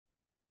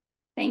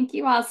Thank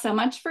you all so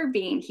much for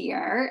being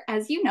here.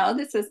 As you know,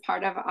 this is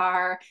part of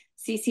our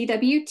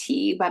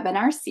CCWT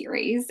webinar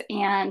series,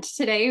 and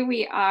today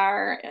we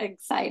are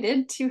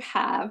excited to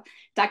have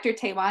Dr.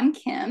 Taewon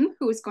Kim,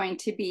 who is going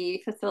to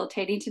be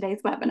facilitating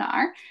today's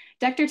webinar.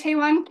 Dr.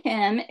 Taewon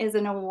Kim is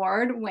an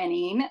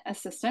award-winning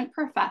assistant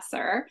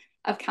professor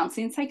of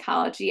counseling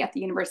psychology at the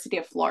University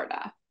of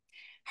Florida.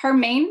 Her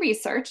main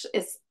research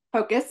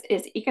focus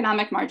is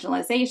economic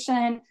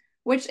marginalization,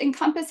 which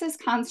encompasses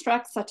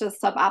constructs such as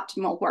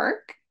suboptimal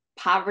work,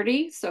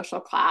 poverty, social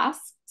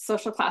class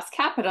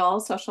capital,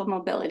 social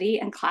mobility,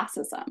 and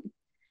classism.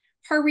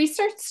 Her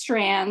research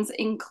strands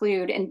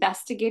include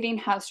investigating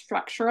how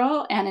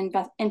structural and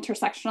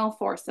intersectional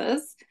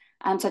forces,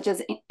 such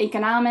as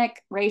economic,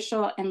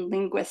 racial, and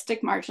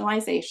linguistic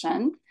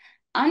marginalization,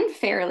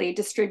 unfairly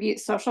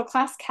distribute social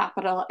class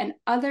capital and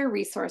other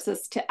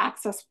resources to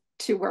access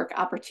to work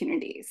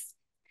opportunities.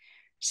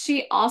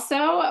 She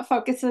also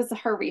focuses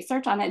her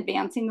research on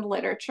advancing the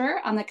literature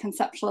on the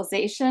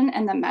conceptualization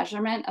and the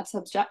measurement of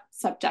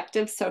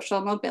subjective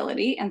social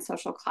mobility and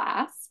social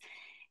class,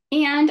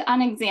 and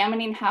on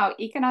examining how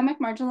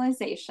economic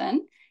marginalization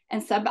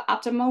and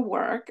suboptimal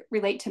work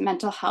relate to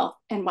mental health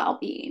and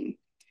well-being.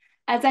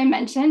 As I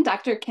mentioned,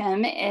 Dr.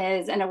 Kim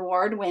is an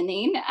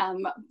award-winning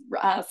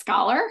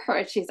scholar.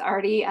 She's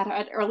already at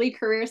an early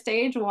career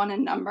stage, won a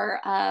number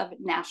of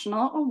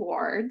national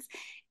awards.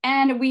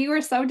 And we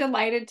were so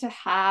delighted to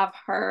have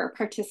her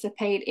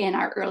participate in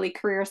our Early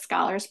Career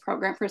Scholars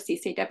Program for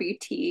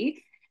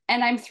CCWT.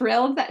 And I'm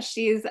thrilled that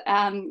she's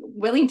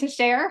willing to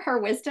share her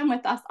wisdom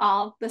with us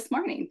all this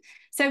morning.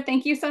 So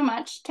thank you so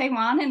much,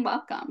 Taewon, and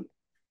welcome.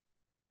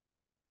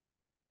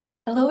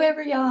 Hello,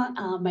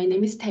 everyone. My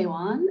name is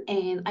Taewon,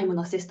 and I'm an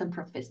assistant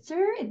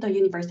professor at the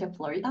University of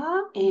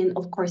Florida. And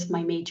of course,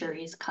 my major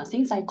is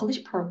counseling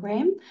psychology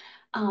program.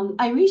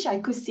 I wish I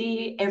could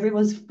see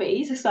everyone's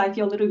face, so I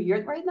feel a little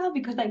weird right now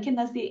because I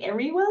cannot see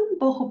everyone,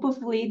 but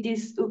hopefully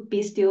this would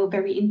be still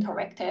very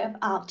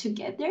interactive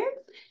together.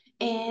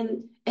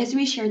 And as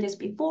we shared this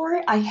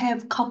before, I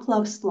have a couple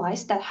of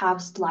slides that have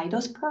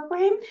Slidos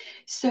program.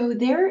 So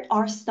there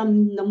are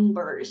some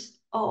numbers.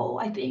 Oh,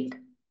 I think.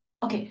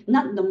 Okay,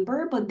 not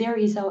number, but there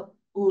is a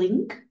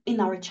link in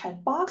our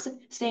chat box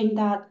saying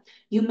that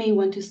you may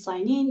want to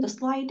sign in the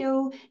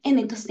Slido. And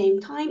at the same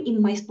time,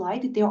 in my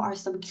slide, there are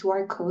some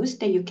QR codes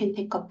that you can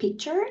take a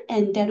picture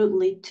and that will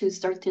lead to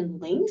certain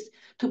links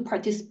to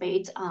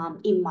participate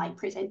in my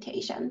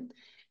presentation.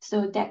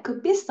 So that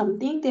could be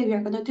something that we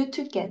are going to do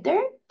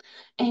together.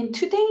 And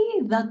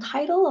today, the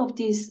title of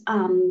this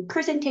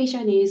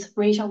presentation is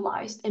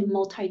Racialized and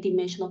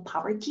Multidimensional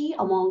Poverty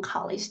Among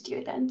College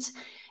Students.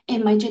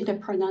 And my gender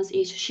pronouns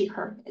is she,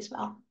 her as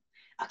well.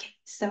 Okay,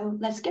 so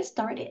let's get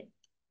started.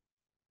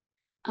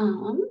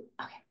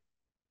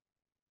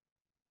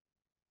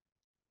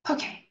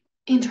 Okay,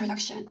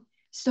 introduction.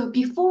 So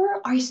before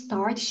I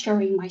start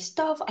sharing my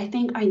stuff, I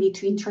think I need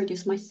to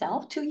introduce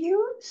myself to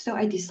you. So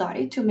I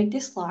decided to make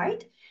this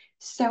slide.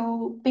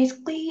 So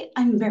basically,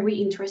 I'm very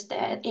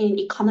interested in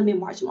economy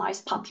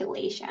marginalized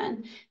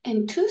population.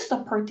 And to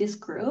support this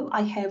group,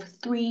 I have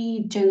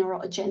 3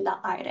 general agenda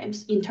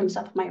items in terms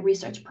of my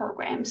research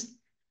programs.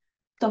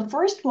 The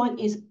first one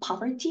is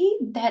poverty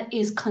that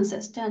is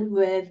consistent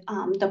with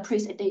the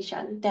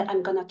presentation that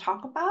I'm gonna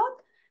talk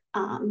about.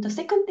 The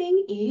second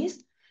thing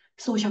is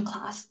social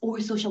class or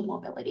social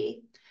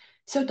mobility.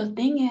 So the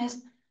thing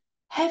is,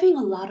 having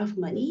a lot of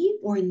money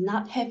or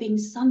not having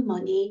some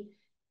money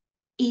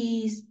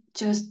is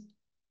just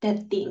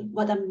that thing.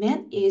 What I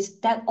meant is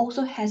that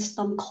also has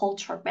some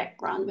cultural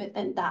background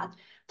within that.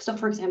 So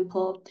for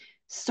example,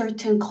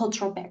 certain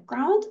cultural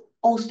background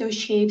also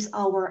shapes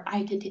our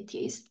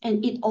identities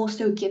and it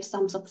also gives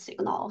some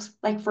signals.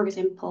 Like for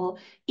example,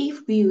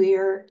 if we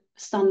wear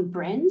some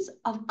brands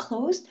of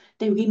clothes,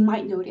 then we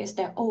might notice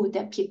that, oh,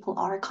 that people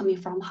are coming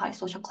from high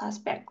social class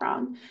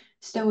background.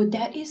 So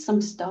that is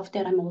some stuff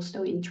that I'm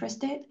also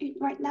interested in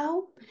right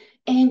now.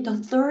 And the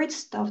third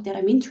stuff that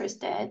I'm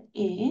interested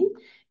in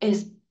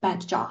is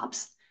bad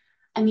jobs.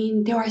 I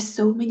mean, there are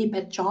so many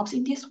bad jobs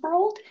in this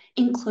world,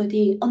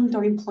 including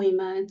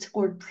underemployment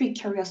or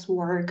precarious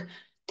work,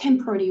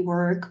 temporary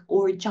work,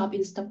 or job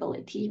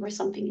instability or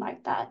something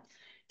like that.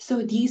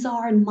 So these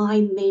are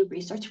my main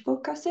research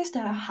focuses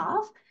that I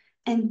have.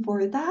 And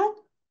for that,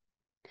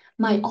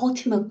 my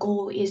ultimate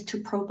goal is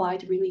to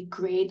provide really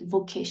great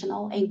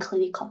vocational and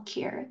clinical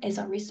care as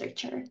a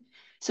researcher.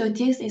 So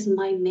this is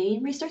my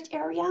main research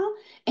area.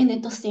 And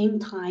at the same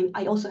time,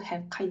 I also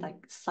have kind of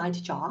like side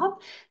job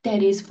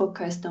that is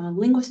focused on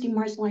linguistic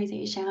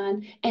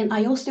marginalization. And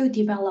I also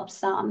develop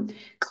some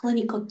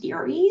clinical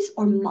theories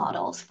or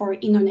models for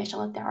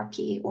international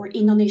therapy or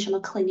international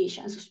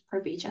clinician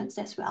supervisions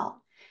as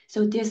well.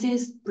 So this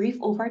is brief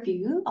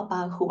overview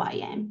about who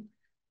I am.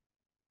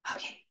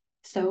 Okay,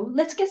 so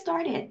let's get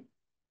started.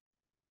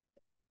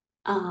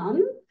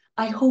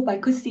 I hope I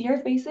could see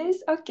your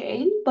faces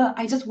again, but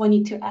I just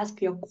wanted to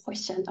ask you a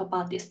question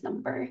about this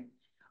number.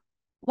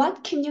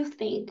 What can you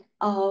think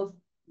of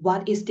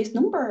what is this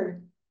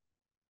number?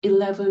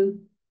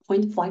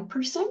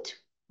 11.5%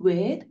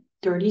 with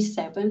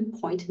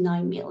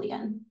 37.9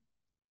 million.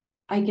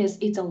 I guess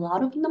it's a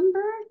lot of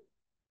number.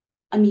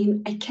 I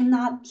mean, I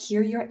cannot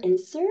hear your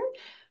answer,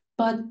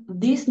 but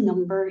this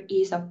number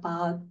is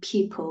about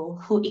people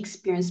who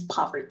experience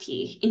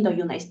poverty in the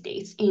United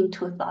States in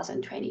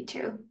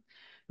 2022,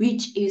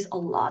 which is a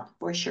lot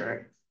for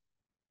sure.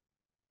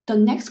 The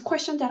next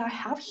question that I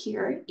have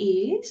here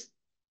is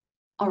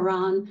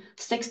around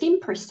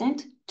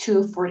 16%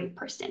 to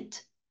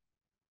 40%.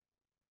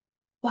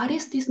 What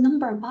is this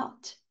number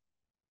about?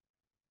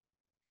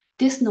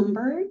 This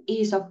number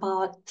is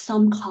about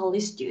some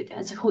college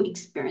students who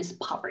experience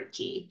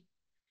poverty.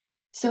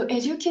 So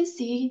as you can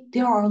see,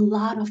 there are a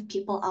lot of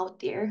people out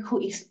there who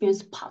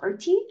experience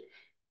poverty.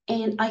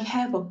 And I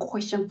have a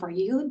question for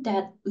you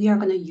that we are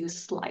going to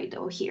use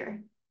Slido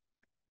here.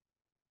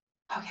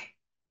 Okay.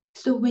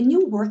 So when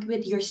you work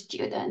with your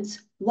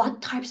students,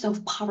 what types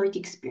of poverty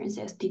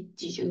experiences did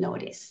you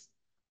notice?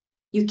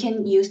 You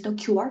can use the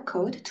QR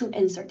code to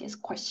answer this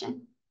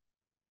question.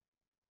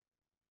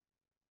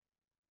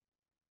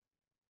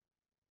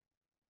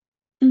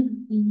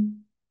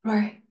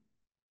 Right.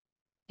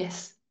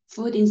 Yes.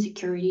 Food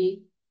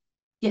insecurity.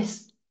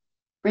 Yes.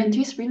 Rent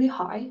is really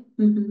high.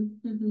 I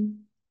mean,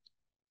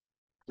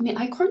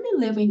 I currently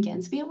live in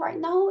Gainesville right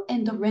now,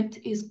 and the rent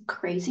is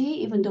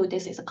crazy, even though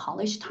this is a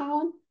college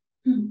town.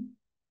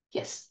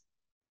 Yes.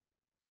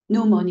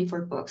 No money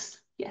for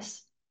books.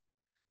 Yes.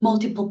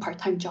 Multiple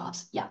part-time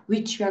jobs. Yeah,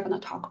 which we are going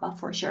to talk about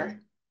for sure.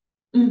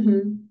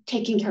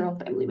 Taking care of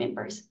family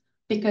members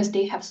because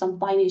they have some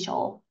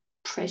financial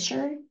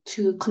pressure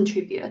to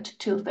contribute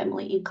to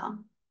family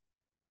income.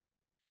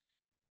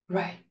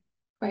 Right.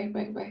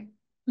 Right.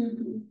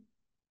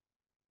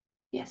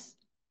 Yes.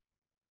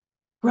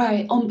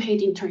 Right.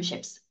 Unpaid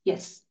internships.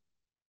 Yes.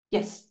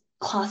 Yes.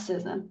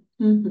 Classism.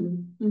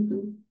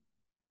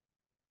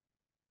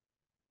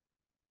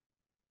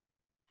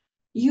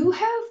 You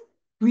have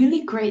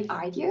really great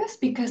ideas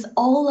because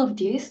all of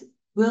this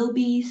will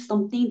be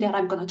something that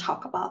I'm going to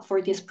talk about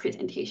for this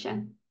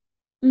presentation.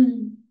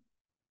 Mm.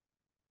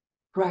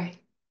 Right,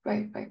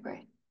 right.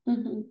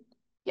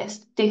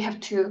 Yes, they have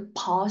to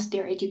pause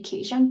their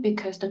education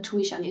because the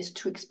tuition is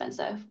too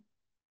expensive.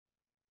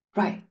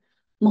 Right.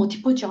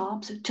 Multiple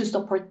jobs to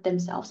support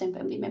themselves and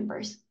family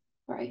members.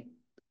 Right.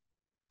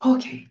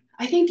 Okay,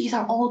 I think these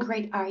are all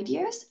great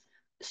ideas.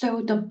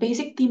 So the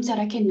basic themes that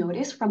I can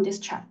notice from this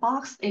chat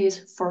box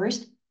is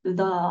first,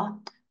 the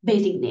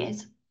basic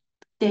needs.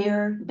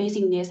 Their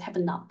basic needs have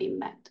not been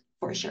met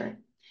for sure.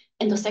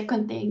 And the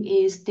second thing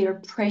is their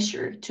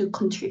pressure to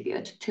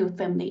contribute to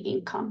family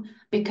income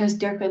because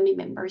their family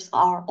members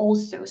are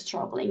also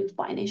struggling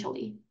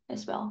financially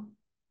as well.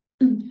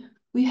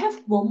 We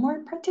have one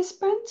more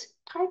participant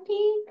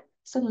typing,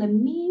 so let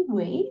me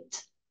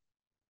wait.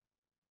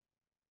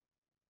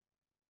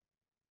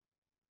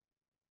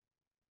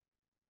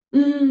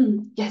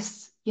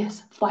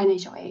 Yes,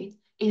 financial aid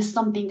is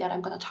something that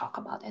I'm going to talk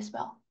about as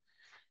well.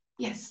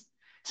 Yes.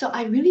 So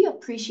I really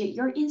appreciate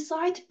your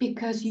insight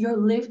because your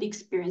lived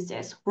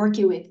experiences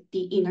working with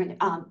the internet,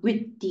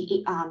 with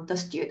the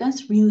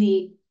students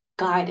really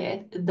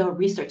guided the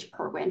research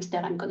programs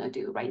that I'm gonna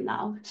do right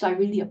now. So I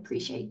really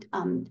appreciate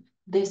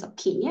these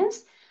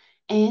opinions.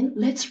 And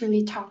let's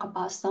really talk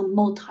about some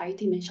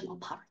multidimensional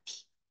poverty.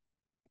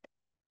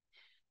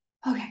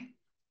 Okay.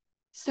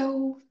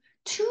 So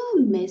to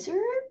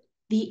measure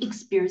the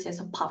experiences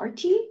of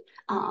poverty,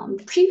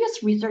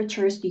 previous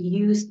researchers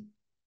used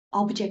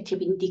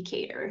objective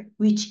indicator,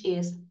 which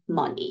is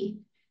money.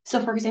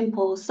 So for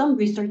example, some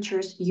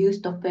researchers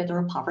use the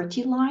federal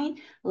poverty line,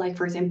 like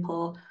for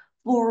example,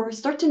 for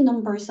certain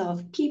numbers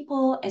of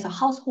people as a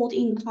household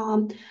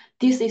income,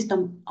 this is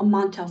the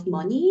amount of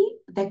money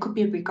that could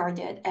be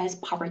regarded as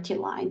poverty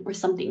line or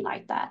something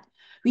like that,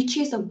 which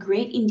is a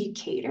great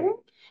indicator.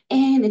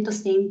 And at the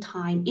same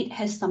time, it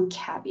has some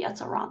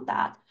caveats around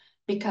that.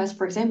 Because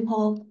for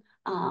example,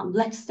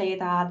 let's say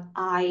that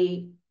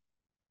I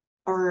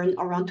earn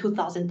around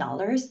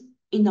 $2,000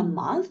 in a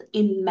month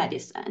in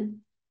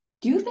medicine.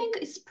 Do you think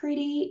it's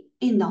pretty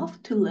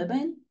enough to live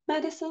in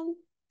Madison,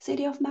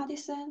 city of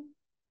Madison?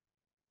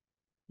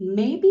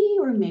 Maybe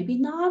or maybe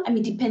not. I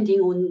mean, depending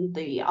on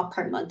the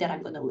apartment that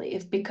I'm going to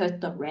live, because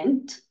the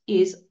rent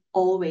is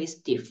always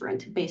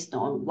different based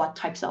on what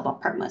types of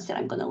apartments that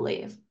I'm going to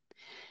live.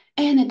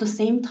 And at the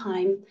same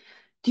time,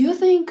 do you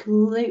think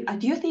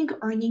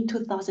earning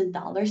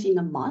 $2,000 in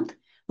a month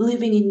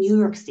living in New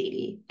York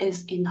City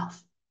is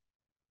enough?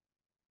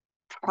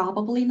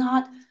 Probably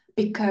not,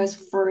 because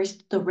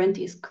first, the rent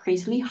is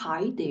crazily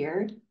high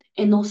there,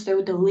 and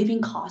also the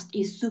living cost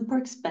is super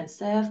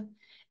expensive,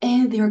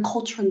 and there are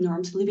cultural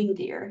norms living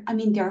there. I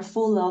mean, they are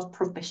full of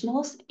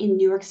professionals in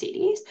New York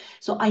City,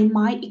 so I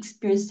might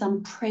experience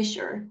some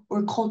pressure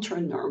or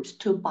cultural norms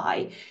to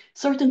buy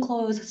certain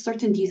clothes,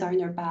 certain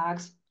designer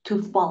bags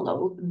to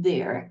follow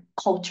their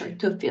culture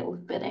to feel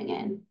fitting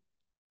in.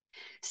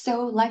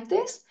 So like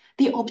this,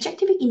 the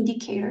objective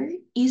indicator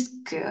is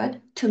good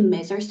to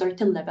measure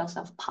certain levels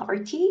of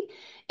poverty.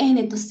 And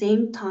at the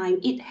same time,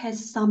 it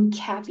has some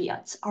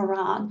caveats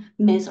around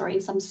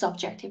measuring some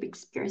subjective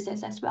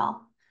experiences as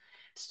well.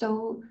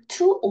 So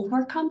to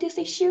overcome these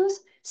issues,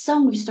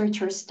 some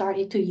researchers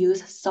started to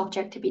use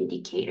subjective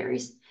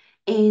indicators.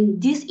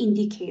 And these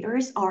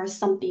indicators are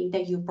something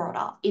that you brought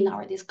up in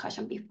our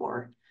discussion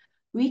before,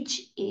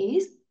 which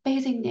is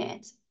basic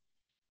needs.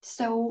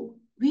 So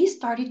we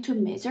started to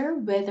measure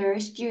whether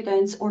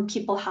students or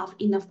people have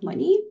enough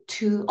money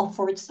to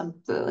afford some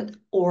food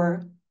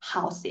or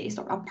houses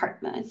or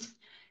apartments.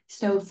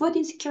 So food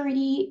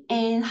insecurity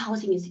and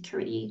housing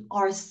insecurity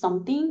are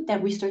something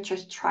that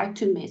researchers try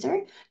to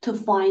measure to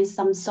find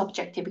some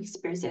subjective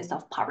experiences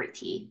of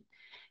poverty.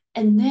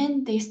 And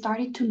then they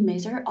started to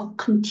measure a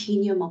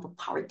continuum of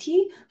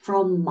poverty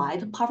from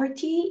mild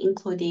poverty,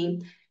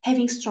 including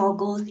having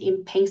struggles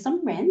in paying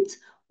some rent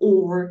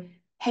or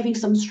having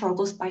some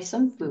struggles by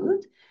some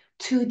food,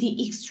 to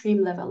the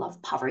extreme level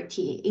of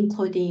poverty,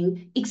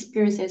 including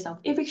experiences of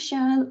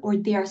eviction or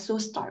they are so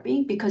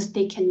starving because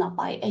they cannot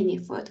buy any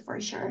food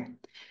for sure.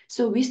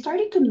 So we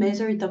started to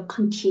measure the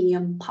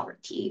continuum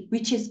poverty,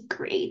 which is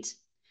great.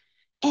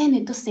 And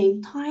at the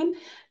same time,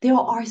 there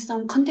are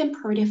some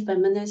contemporary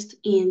feminists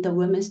in the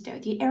women's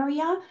study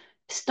area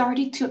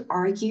started to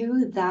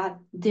argue that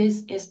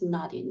this is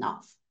not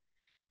enough.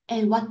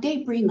 And what they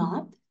bring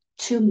up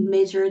to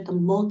measure the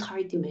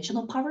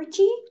multidimensional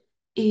poverty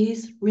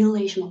is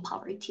relational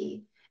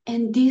poverty.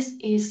 And this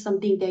is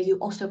something that you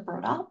also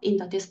brought up in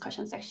the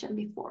discussion section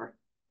before.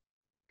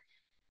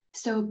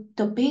 So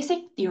the basic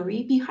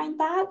theory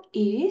behind that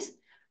is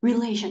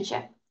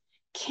relationship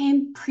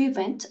can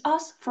prevent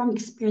us from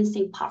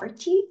experiencing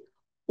poverty,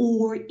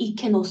 or it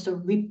can also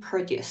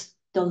reproduce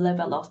the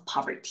level of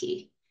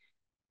poverty.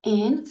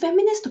 And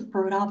feminists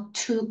brought up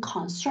two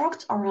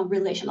constructs around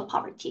relational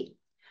poverty.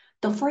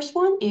 The first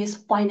one is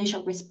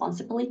financial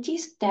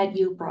responsibilities that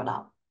you brought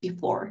up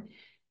before.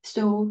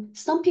 So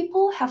some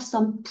people have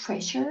some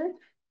pressure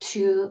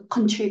to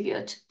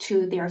contribute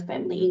to their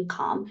family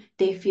income.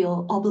 They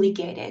feel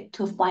obligated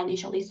to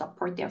financially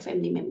support their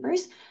family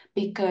members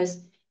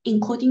because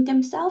including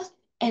themselves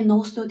and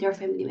also their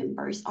family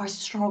members are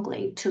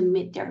struggling to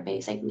meet their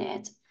basic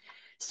needs.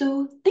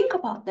 So think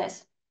about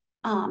this.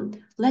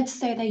 Let's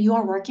say that you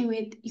are working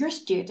with your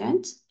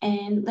student,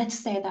 and let's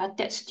say that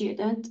that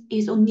student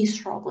is only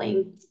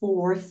struggling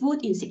for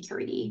food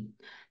insecurity.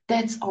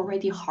 That's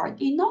already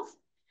hard enough.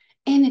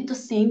 And at the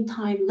same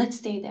time, let's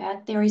say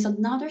that there is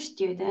another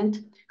student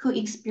who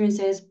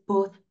experiences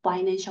both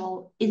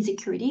financial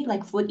insecurity,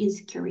 like food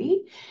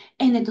insecurity,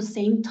 and at the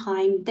same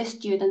time, the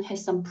student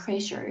has some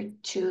pressure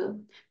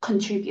to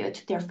contribute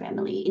to their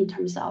family in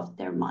terms of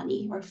their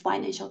money or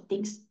financial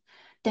things.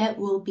 That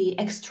will be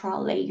extra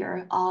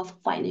layer of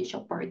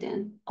financial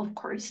burden, of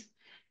course.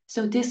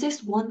 So this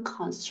is one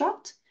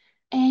construct.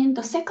 And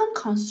the second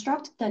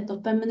construct that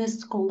the feminist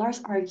scholars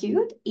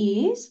argued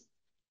is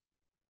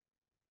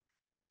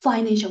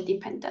financial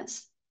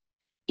dependence.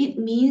 It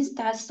means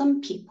that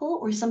some people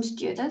or some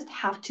students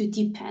have to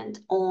depend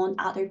on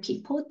other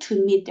people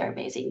to meet their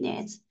basic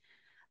needs.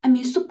 I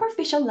mean,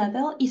 superficial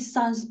level, it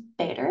sounds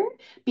better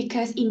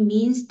because it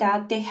means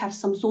that they have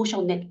some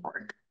social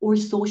network or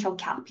social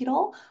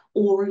capital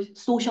or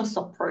social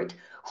support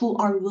who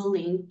are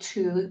willing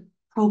to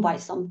provide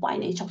some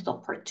financial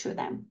support to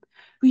them,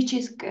 which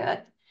is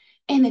good.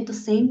 And at the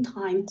same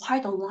time,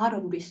 quite a lot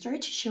of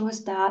research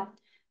shows that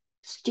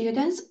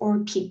students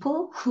or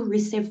people who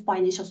receive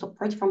financial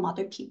support from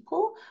other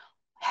people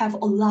have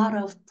a lot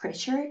of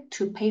pressure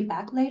to pay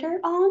back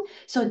later on.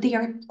 So they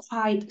are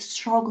quite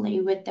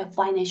struggling with the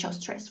financial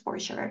stress for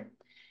sure.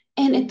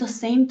 And at the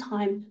same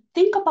time,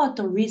 think about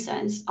the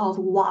reasons of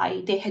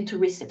why they had to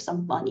receive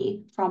some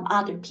money from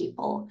other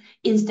people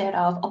instead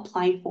of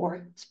applying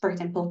for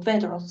example,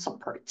 federal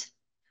support.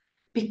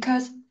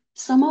 Because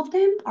some of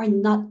them are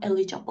not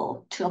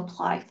eligible to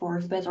apply for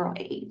federal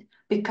aid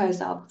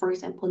because of, for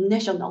example,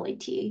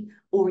 nationality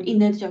or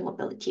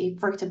ineligibility,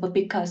 for example,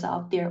 because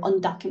of their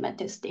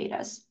undocumented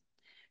status.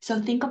 So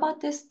think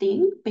about this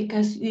thing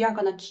because we are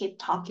going to keep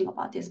talking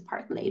about this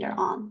part later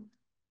on.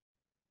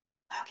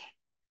 Okay.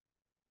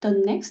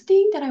 The next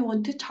thing that I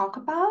want to talk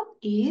about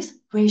is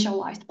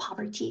racialized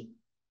poverty.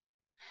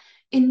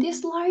 In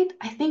this slide,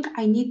 I think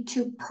I need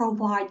to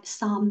provide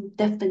some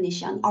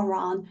definition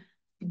around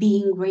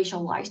being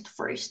racialized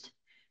first.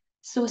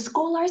 So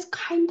scholars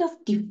kind of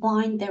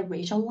define their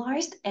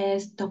racialized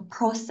as the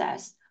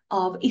process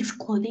of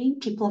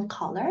excluding people of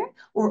color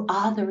or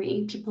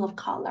othering people of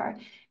color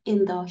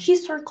in the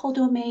historical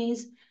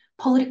domains,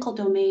 political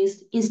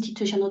domains,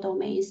 institutional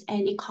domains,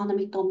 and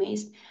economic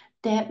domains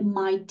that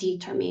might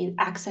determine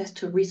access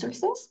to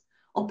resources,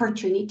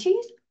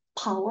 opportunities,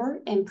 power,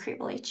 and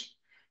privilege.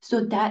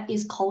 So that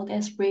is called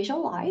as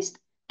racialized.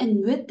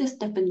 And with this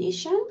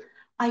definition,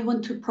 I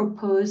want to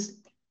propose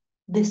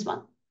this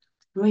one,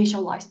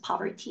 racialized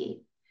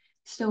poverty.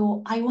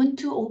 So I want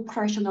to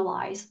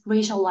operationalize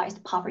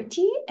racialized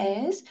poverty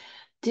as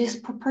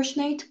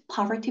disproportionate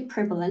poverty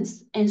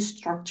prevalence and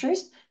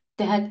structures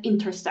that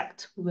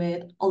intersect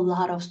with a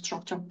lot of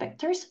structural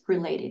factors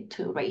related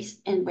to race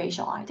and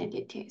racial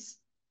identities.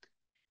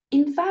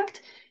 In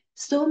fact,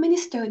 So many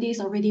studies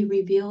already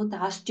reveal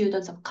that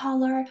students of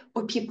color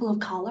or people of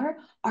color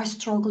are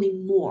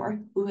struggling more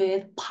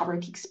with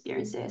poverty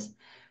experiences.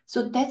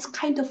 So that's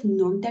kind of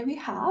norm that we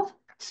have.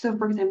 So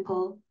for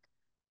example,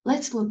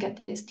 let's look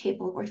at this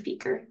table or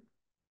figure.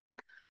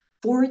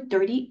 For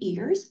 30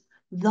 years,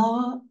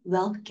 the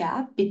wealth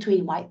gap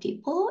between white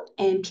people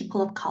and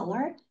people of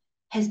color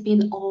has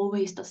been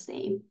always the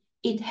same.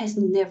 It has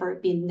never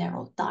been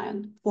narrowed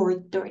down for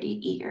 30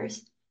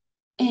 years.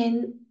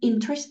 And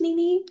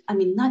interestingly, I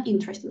mean, not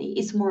interestingly,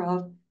 it's more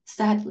of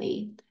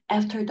sadly,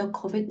 after the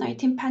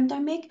COVID-19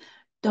 pandemic,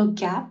 the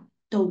gap,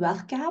 the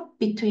wealth gap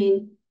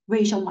between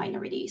racial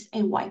minorities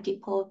and white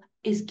people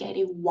is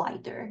getting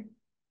wider.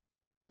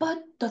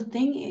 But the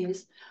thing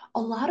is,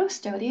 a lot of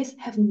studies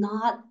have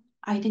not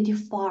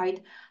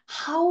identified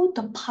how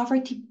the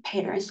poverty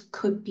patterns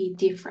could be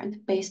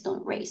different based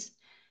on race.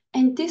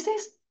 And this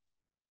is,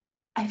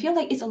 I feel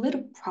like it's a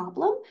little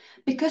problem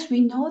because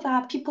we know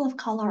that people of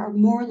color are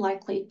more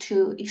likely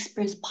to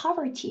experience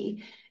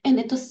poverty. And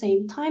at the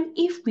same time,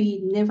 if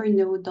we never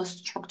know the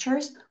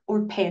structures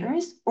or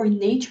patterns or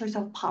natures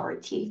of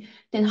poverty,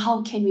 then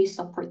how can we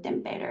support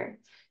them better?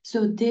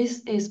 So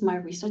this is my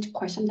research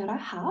question that I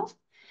have.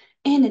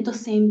 And at the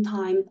same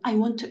time, I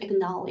want to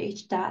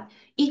acknowledge that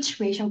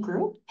each racial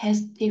group has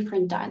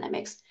different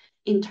dynamics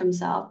in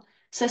terms of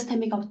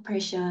systemic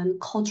oppression,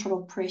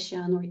 cultural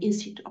oppression, or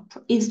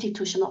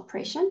institutional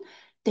oppression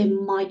that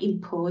might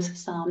impose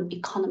some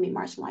economic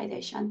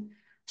marginalization.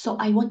 So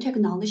I want to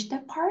acknowledge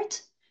that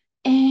part.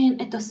 And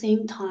at the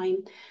same time,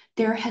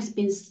 there has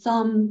been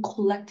some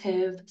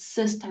collective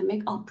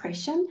systemic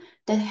oppression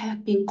that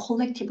have been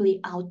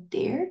collectively out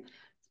there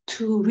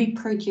to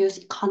reproduce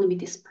economic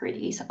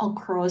disparities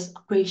across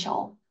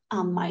racial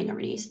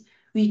minorities,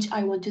 which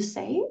I want to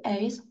say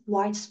is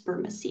white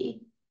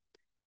supremacy.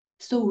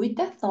 So with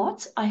that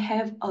thought, I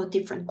have a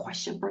different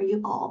question for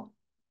you all.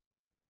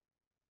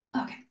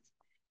 Okay,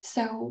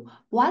 so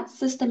what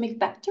systemic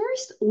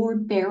factors or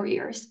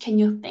barriers can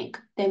you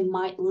think that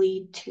might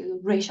lead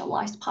to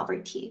racialized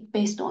poverty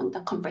based on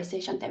the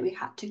conversation that we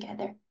had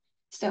together?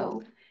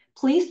 So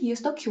please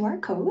use the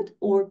QR code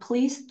or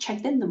please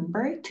check the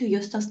number to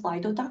use the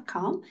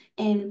slido.com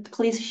and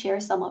please share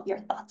some of your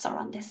thoughts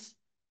around this.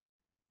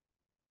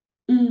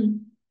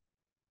 Mm,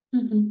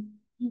 mhm,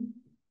 mm.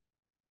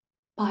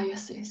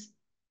 Biases.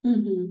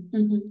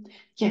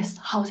 Yes,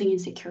 housing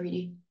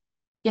insecurity.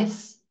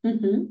 Yes. I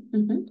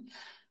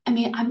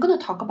mean, I'm going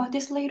to talk about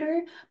this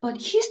later,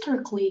 but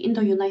historically in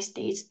the United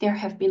States, there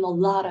have been a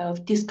lot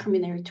of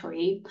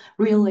discriminatory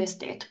real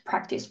estate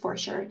practice for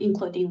sure,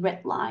 including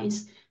red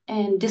lines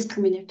and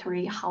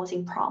discriminatory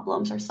housing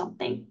problems or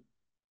something.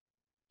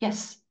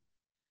 Yes.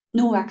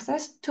 No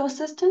access to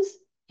assistance?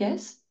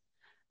 Yes.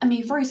 I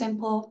mean, for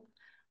example,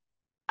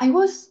 I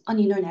was an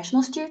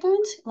international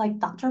student, like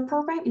doctoral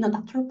program, in a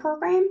doctoral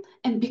program.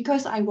 And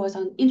because I was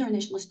an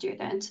international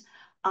student,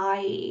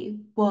 I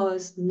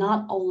was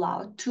not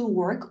allowed to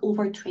work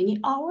over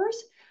 20 hours.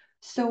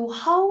 So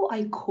how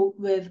I cope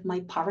with my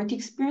poverty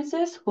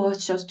experiences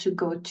was just to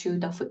go to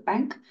the food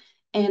bank.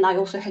 And I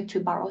also had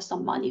to borrow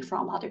some money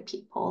from other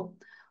people.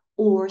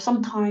 Or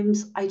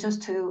sometimes I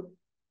just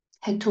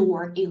had to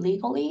work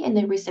illegally and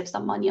then receive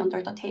some money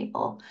under the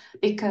table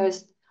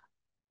because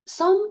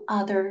some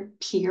other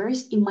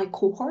peers in my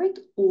cohort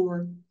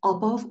or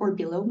above or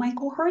below my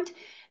cohort,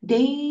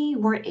 they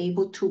were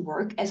able to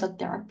work as a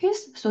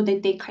therapist so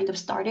that they kind of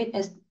started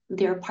as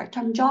their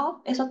part-time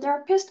job as a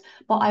therapist,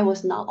 but I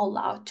was not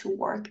allowed to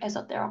work as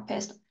a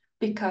therapist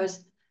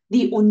because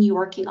the only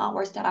working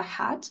hours that I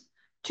had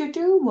to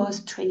do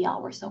was 20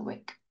 hours a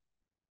week.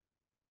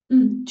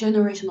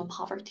 Generational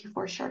poverty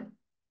for sure.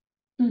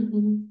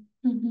 hmm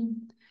hmm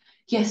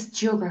Yes,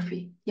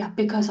 geography. Yeah,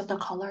 because of the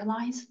color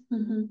lines.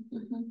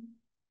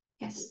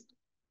 Yes.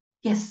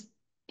 Yes,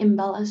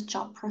 imbalanced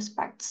job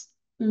prospects.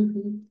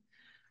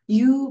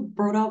 You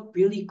brought up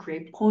really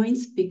great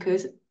points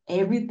because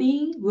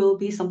everything will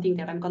be something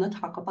that I'm going to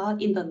talk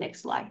about in the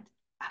next slide.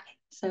 Okay,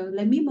 so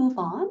let me move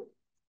on.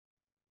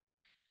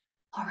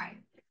 All right.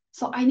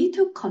 So I need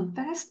to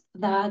confess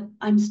that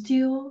I'm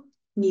still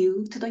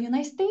new to the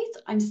United States.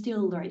 I'm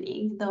still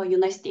learning the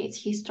United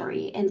States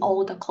history and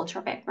all the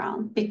cultural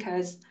background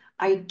because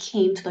I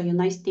came to the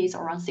United States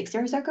around 6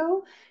 years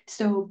ago.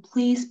 So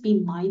please be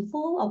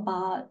mindful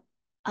about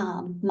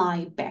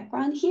my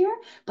background here.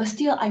 But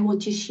still, I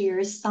want to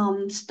share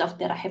some stuff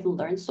that I have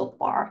learned so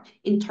far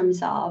in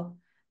terms of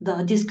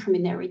the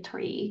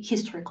discriminatory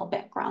historical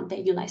background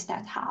that United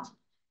States have.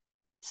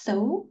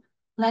 So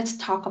let's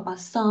talk about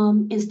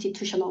some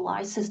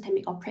institutionalized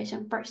systemic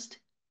oppression first.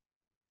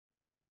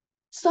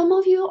 Some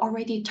of you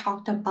already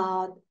talked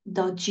about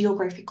the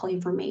geographical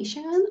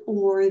information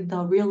or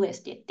the real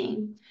estate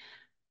thing.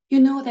 You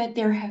know that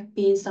there have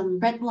been some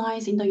red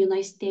lines in the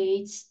United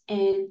States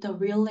and the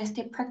real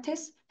estate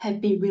practice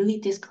have been really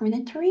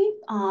discriminatory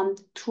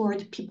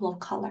toward people of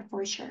color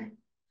for sure.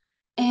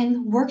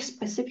 And work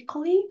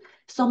specifically,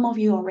 some of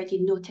you already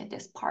noted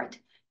this part,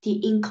 the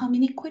income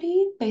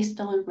inequity based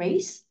on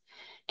race.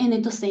 And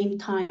at the same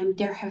time,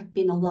 there have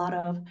been a lot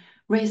of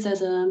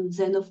racism,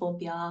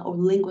 xenophobia, or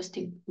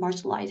linguistic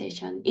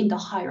marginalization in the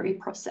hiring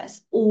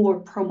process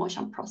or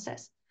promotion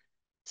process.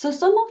 So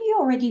some of you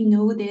already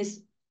know this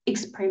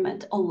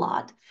experiment a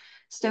lot.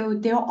 So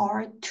there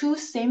are two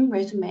same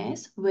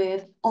resumes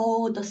with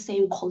all the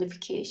same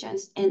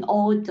qualifications and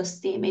all the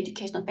same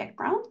educational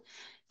background.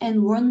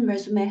 And one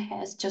resume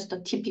has just a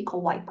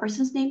typical white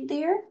person's name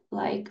there,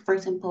 like for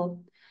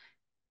example,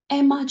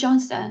 Emma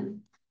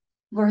Johnson,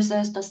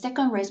 versus the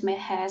second resume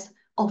has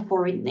a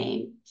foreign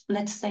name,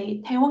 let's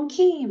say Taewon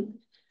Kim.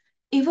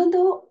 Even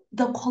though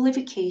the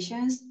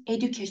qualifications,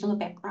 educational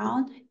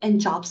background,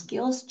 and job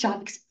skills,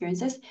 job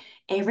experiences,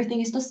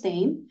 everything is the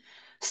same,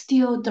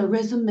 still the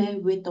resume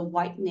with the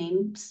white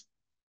names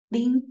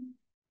being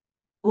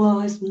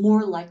was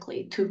more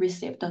likely to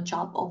receive the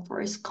job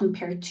offers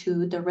compared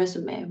to the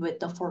resume with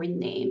the foreign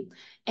name.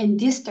 And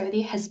this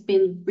study has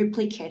been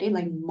replicated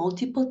like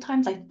multiple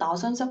times, like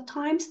thousands of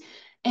times,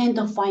 and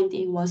the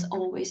finding was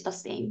always the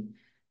same.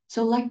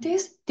 So like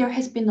this, there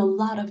has been a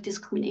lot of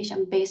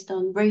discrimination based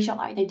on racial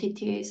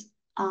identities,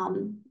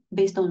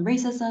 based on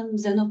racism,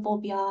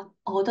 xenophobia,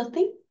 all the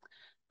things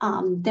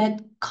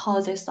that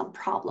causes some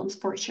problems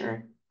for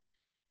sure.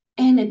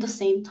 And at the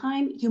same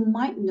time, you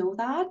might know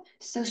that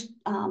so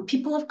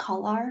people of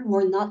color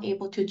were not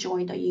able to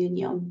join the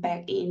union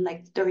back in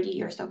like 30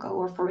 years ago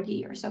or 40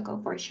 years ago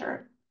for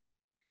sure.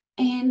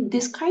 And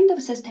this kind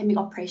of systemic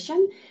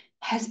oppression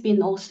has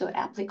been also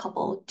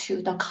applicable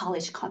to the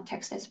college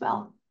context as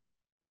well.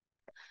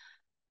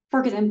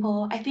 For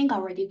example, I think I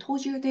already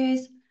told you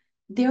this,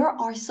 there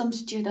are some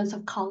students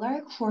of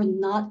color who are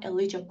not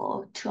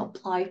eligible to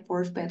apply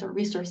for federal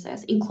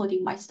resources,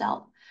 including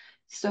myself.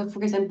 So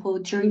for example,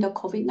 during the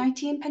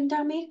COVID-19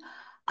 pandemic,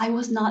 I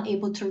was not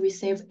able to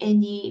receive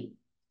any,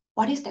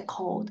 what is that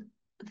called?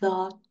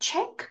 The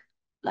check,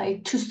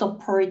 like to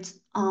support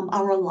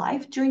our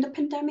life during the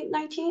pandemic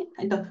 19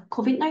 and the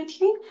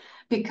COVID-19,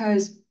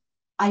 because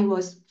I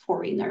was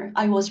foreigner.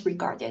 I was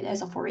regarded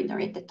as a foreigner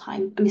at the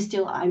time. I mean,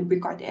 still I'm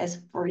regarded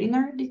as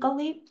foreigner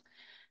legally.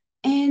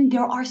 And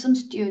there are some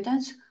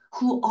students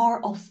who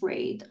are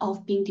afraid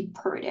of being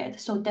deported.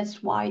 So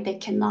that's why they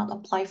cannot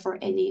apply for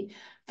any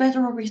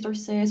federal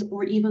resources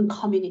or even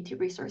community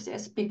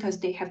resources because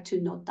they have to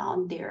note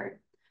down their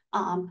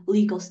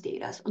legal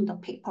status on the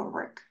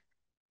paperwork.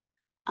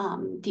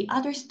 The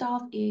other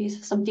stuff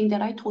is something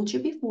that I told you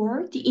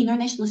before. The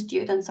international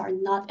students are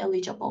not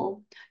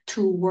eligible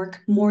to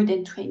work more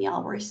than 20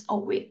 hours a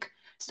week.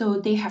 So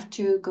they have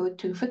to go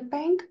to food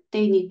bank.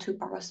 They need to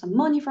borrow some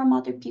money from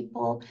other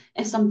people.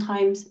 And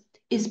sometimes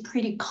it's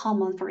pretty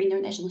common for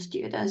international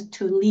students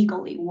to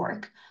legally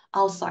work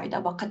outside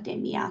of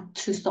academia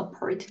to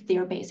support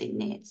their basic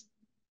needs.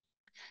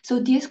 So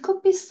this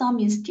could be some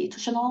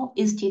institutional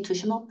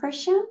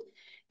pressure.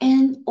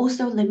 And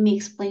also let me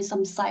explain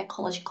some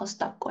psychological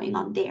stuff going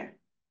on there.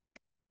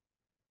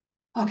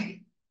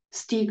 Okay,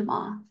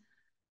 stigma.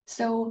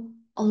 So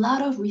a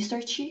lot of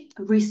research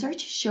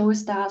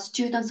shows that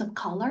students of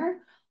color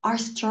are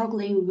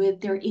struggling with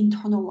their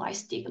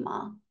internalized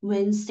stigma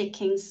when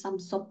seeking some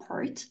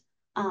support.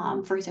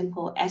 For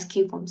example,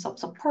 asking for some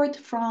support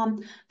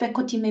from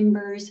faculty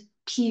members,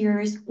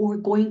 peers, or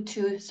going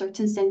to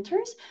certain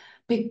centers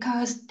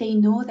because they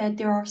know that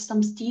there are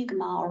some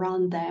stigma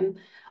around them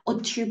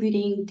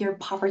attributing their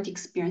poverty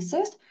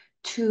experiences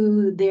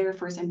to their,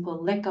 for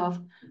example, lack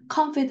of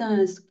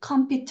confidence,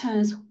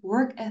 competence,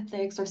 work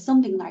ethics, or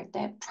something like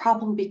that,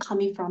 probably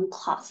coming from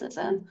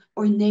classism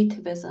or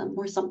nativism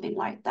or something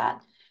like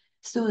that.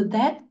 So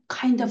that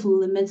kind of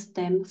limits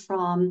them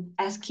from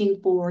asking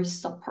for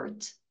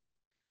support.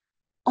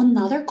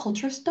 Another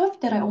culture stuff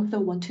that I also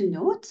want to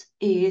note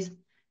is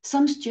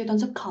some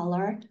students of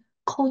color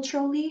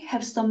culturally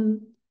have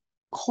some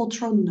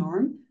cultural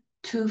norm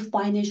to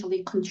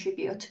financially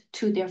contribute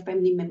to their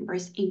family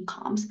members'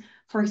 incomes,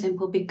 for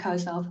example,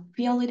 because of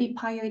filial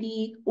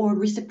piety or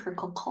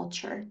reciprocal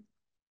culture.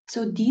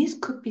 So these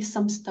could be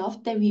some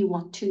stuff that we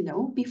want to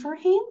know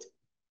beforehand.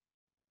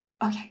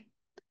 Okay,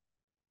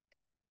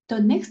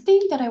 the next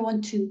thing that I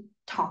want to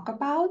talk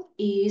about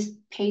is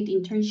paid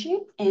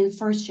internship and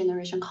first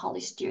generation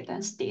college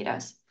student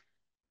status.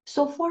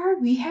 So far,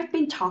 we have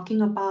been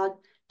talking about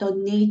the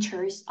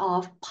natures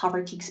of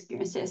poverty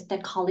experiences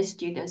that college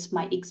students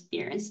might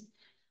experience.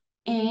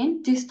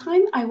 And this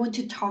time, I want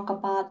to talk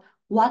about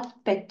what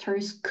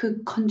factors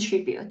could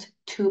contribute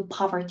to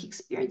poverty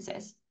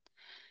experiences.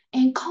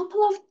 And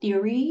couple of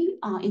theory,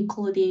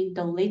 including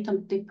the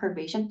latent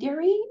deprivation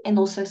theory and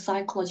also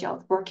psychology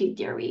of working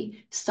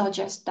theory,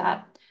 suggest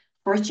that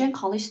first-gen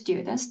college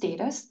student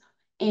status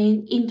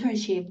and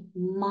internship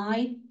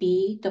might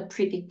be the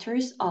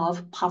predictors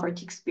of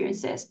poverty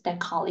experiences that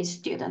college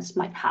students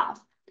might have.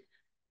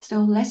 So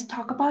let's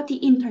talk about the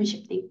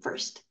internship thing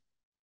first.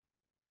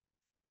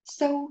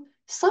 So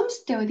some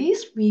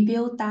studies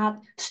reveal that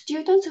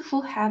students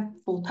who have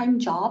full-time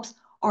jobs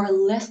are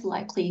less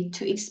likely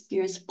to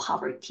experience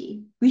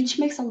poverty, which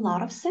makes a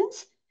lot of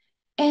sense.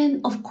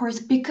 And of course,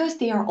 because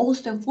they are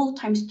also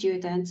full-time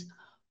students,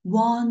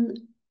 one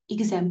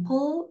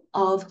example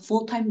of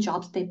full-time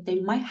jobs that they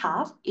might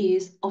have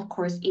is, of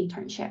course,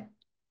 internship.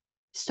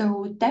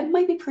 So that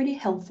might be pretty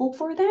helpful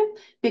for them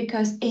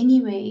because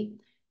anyway,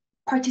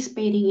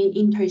 participating in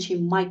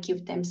internship might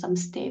give them some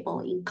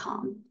stable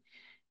income.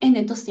 And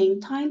at the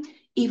same time,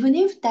 even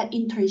if that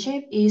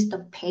internship is the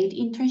paid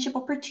internship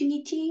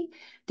opportunity,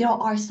 there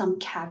are some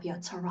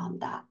caveats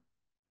around that.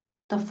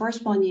 The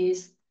first one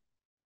is,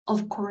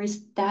 of course,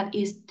 that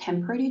is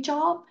temporary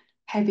job,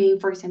 having,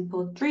 for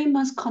example, 3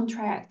 months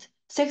contract,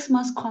 6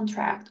 months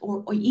contract,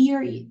 or a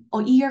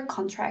year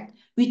contract,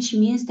 which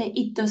means that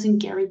it doesn't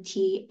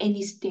guarantee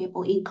any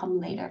stable income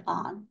later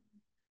on.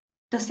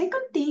 The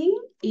second thing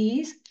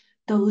is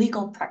the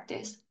legal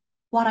practice.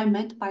 What I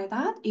meant by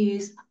that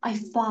is I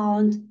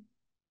found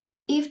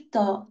if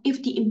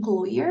the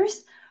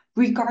employers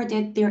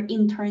regarded their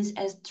interns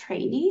as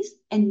trainees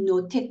and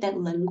noted that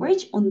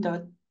language on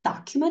the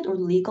document or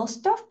legal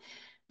stuff,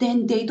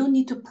 then they don't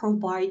need to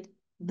provide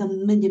the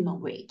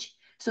minimum wage.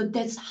 So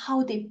that's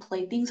how they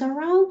play things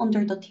around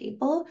under the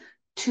table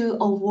to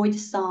avoid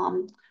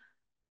some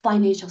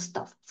financial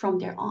stuff from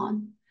their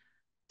on.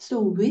 So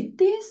with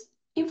this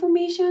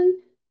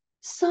information,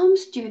 some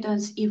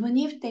students, even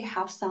if they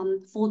have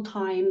some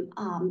full-time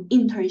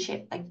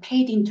internship, like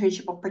paid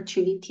internship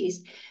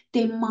opportunities,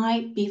 they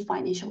might be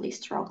financially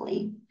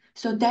struggling.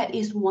 So that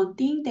is one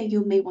thing that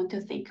you may want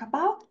to think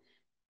about.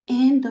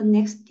 And the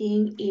next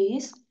thing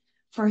is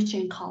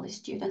first-gen college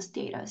student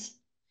status.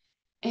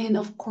 And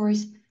of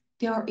course,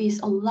 there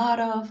is a lot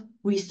of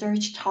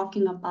research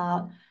talking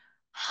about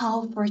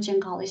how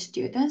first-gen college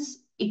students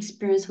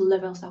experience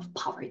levels of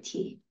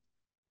poverty.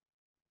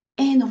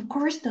 And of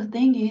course, the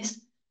thing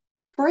is,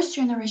 first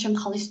generation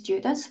college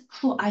students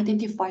who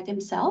identify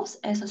themselves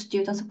as a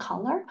student of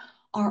color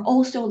are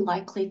also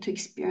likely to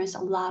experience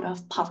a lot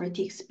of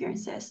poverty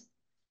experiences.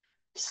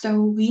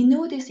 So we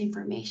know this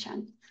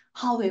information.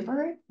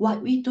 However,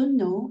 what we don't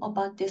know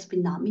about this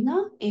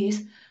phenomena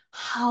is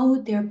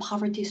how their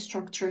poverty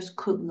structures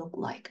could look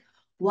like,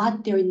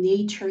 what their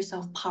natures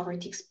of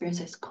poverty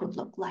experiences could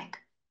look like.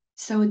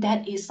 So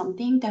that is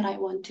something that I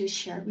want to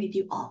share with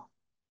you all.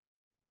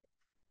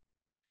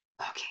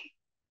 Okay.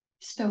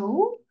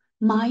 So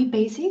my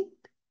basic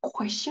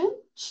question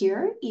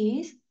here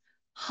is,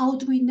 how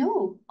do we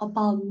know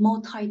about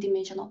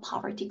multidimensional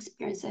poverty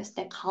experiences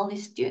that college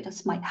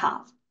students might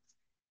have?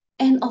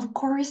 And of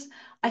course,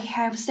 I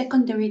have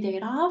secondary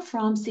data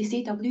from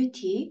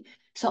CCWT,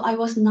 so I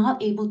was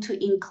not able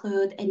to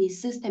include any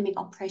systemic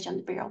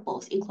oppression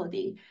variables,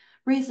 including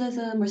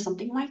racism or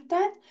something like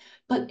that.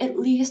 But at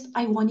least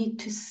I wanted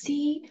to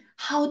see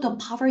how the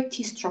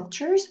poverty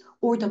structures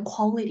or the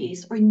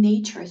qualities or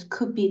natures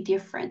could be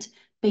different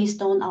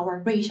based on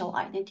our racial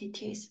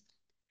identities.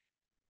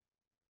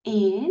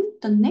 And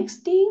the next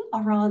thing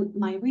around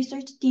my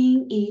research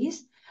thing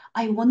is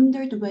I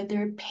wondered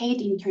whether paid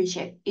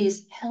internship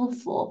is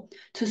helpful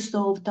to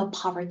solve the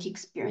poverty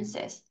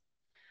experiences.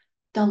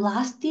 The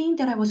last thing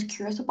that I was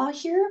curious about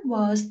here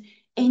was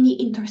any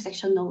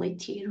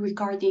intersectionality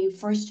regarding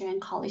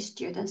first-gen college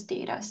student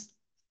status.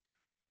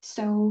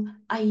 So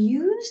I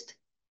used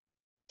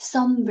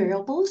some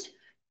variables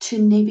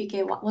to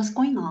navigate what was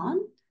going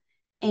on,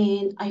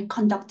 and I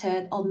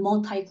conducted a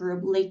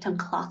multi-group latent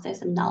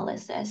classes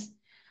analysis.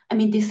 I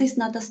mean, this is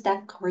not the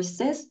stack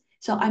courses,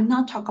 so I'm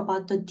not talking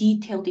about the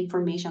detailed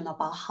information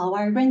about how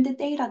I ran the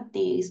data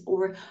things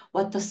or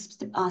what the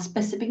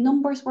specific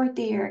numbers were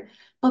there.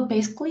 But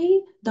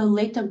basically, the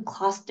latent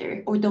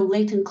cluster or the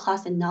latent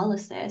class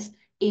analysis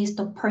is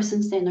the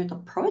person-centered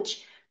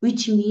approach,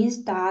 which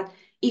means that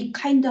it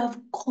kind of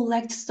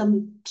collects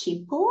some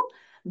people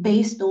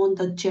based on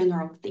the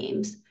general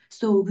themes.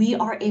 So we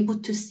are able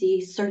to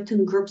see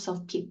certain groups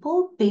of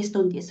people based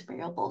on these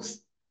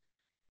variables.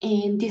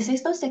 And this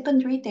is the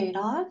secondary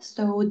data.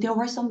 So there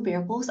were some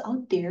variables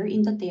out there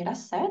in the data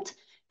set.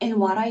 And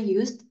what I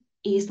used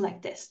is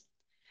like this.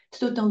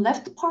 So the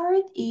left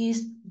part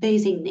is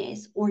basic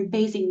needs or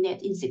basic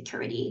net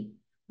insecurity,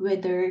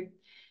 whether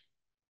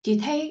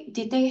did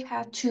they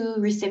have to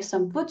receive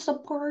some food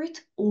support,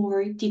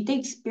 or did they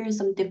experience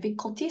some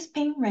difficulties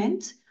paying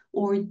rent,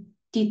 or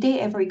did they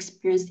ever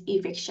experience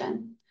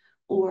eviction,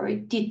 or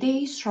did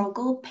they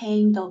struggle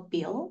paying the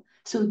bill?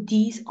 So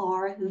these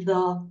are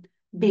the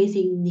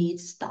basic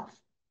needs stuff.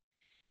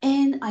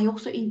 And I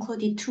also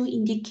included two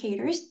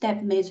indicators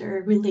that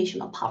measure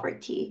relational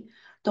poverty.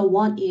 The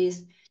one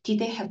is, did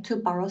they have to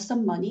borrow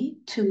some money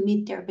to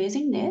meet their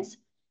basic needs?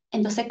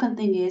 And the second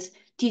thing is,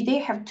 did they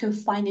have to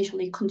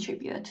financially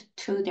contribute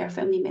to their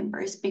family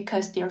members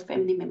because their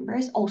family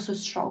members also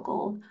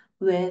struggle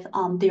with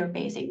their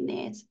basic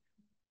needs?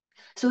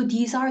 So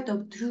these are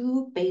the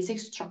two basic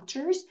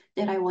structures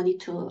that I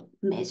wanted to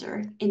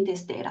measure in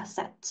this data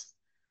set.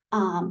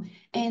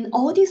 And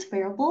all these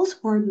variables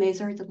were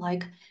measured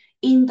like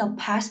in the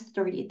past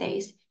 30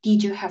 days,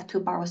 did you have to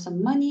borrow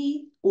some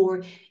money?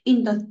 Or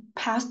in the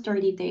past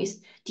 30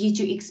 days, did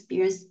you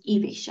experience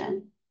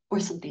eviction or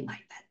something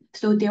like that?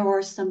 So there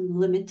were some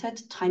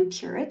limited time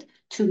period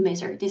to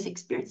measure these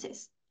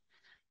experiences.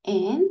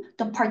 And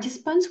the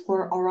participants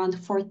were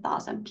around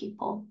 4,000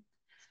 people.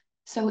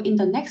 So in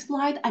the next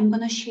slide, I'm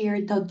going to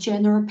share the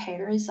general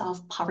patterns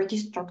of poverty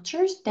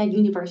structures that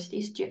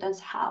university students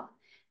have.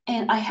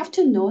 And I have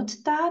to note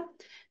that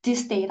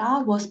this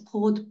data was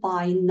pulled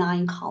by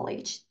 9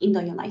 colleges in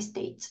the United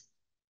States.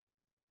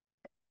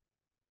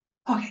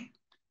 Okay,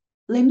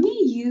 let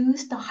me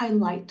use the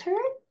highlighter.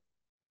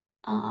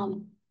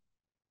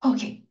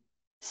 Okay,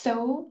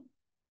 so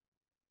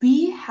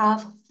we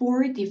have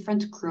 4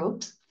 different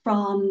groups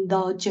from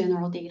the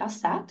general data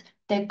set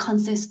that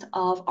consist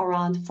of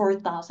around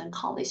 4,000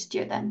 college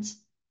students.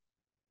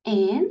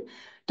 And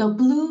the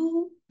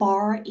blue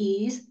bar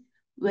is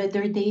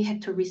whether they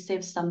had to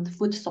receive some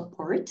food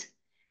support.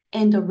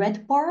 And the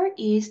red bar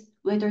is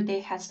whether they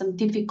had some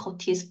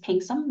difficulties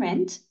paying some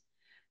rent.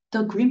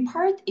 The green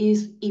part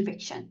is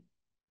eviction.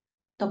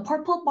 The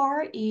purple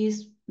bar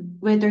is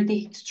whether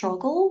they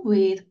struggle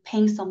with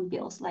paying some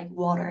bills like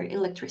water,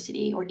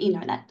 electricity, or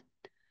internet.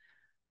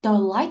 The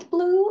light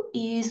blue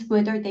is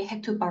whether they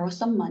had to borrow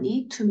some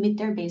money to meet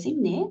their basic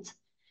needs.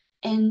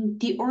 And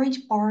the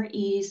orange bar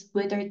is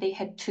whether they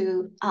had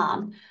to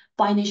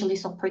financially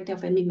support their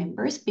family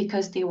members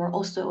because they were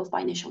also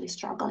financially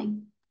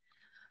struggling.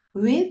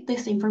 With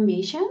this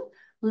information,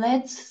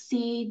 let's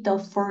see the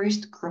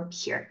first group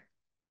here.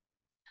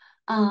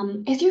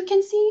 As you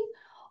can see,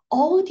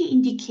 all the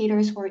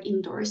indicators were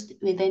endorsed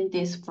within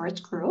this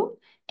first group,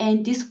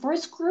 and this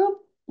first group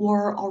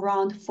were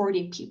around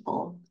 40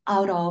 people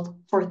out of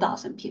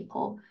 4,000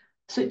 people.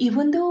 So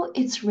even though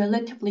it's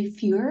relatively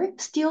fewer,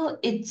 still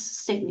it's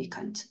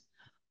significant.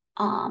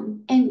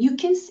 And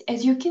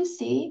as you can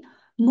see,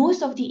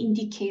 most of the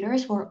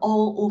indicators were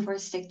all over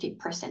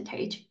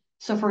 60%.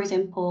 So for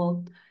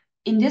example,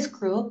 in this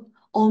group,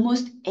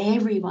 almost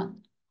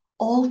everyone,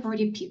 all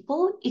 40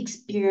 people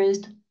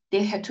experienced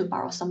they had to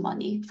borrow some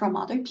money from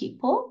other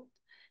people.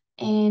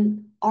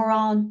 And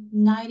around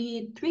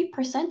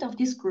 93% of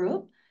this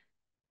group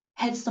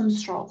had some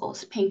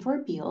struggles paying for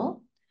a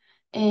bill.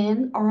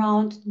 And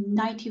around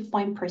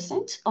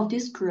 95% of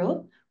this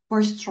group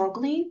were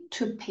struggling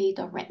to pay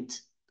the rent.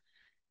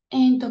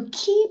 And the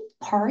key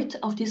part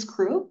of this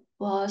group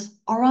was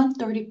around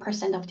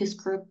 30% of this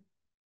group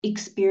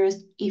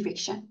experienced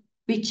eviction,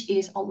 which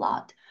is a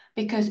lot.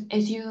 Because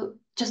as you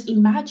just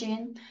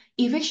imagine,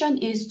 eviction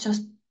is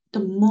just the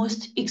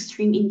most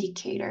extreme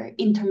indicator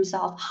in terms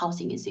of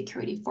housing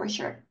insecurity for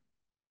sure.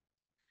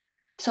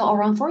 So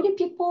around 40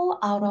 people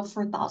out of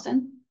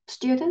 4,000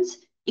 students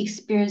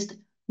experienced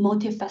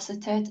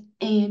multifaceted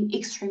and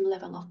extreme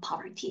level of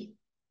poverty.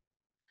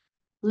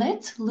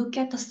 Let's look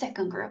at the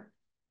second group.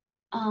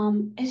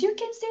 As you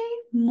can see,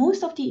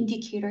 most of the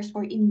indicators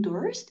were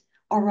endorsed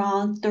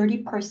around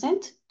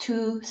 30%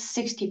 to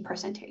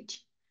 60%.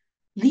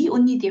 The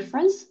only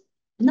difference,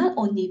 not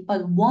only,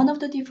 but one of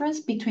the difference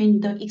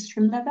between the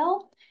extreme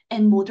level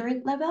and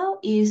moderate level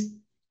is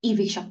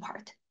eviction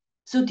part.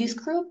 So this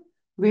group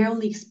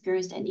rarely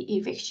experienced any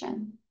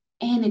eviction.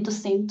 And at the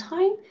same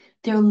time,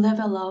 their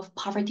level of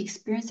poverty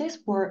experiences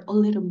were a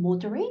little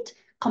moderate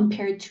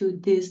compared to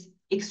this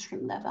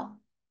extreme level.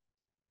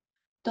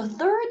 The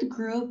third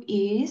group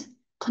is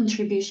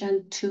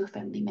contribution to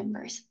family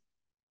members.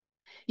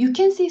 You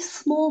can see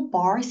small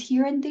bars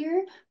here and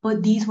there,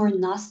 but these were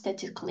not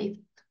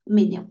statistically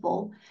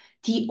meaningful.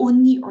 The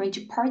only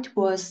orange part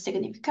was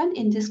significant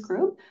in this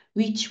group,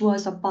 which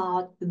was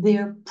about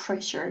their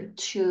pressure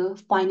to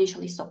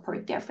financially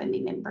support their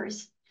family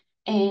members.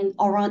 And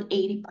around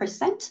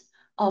 80%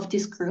 of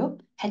this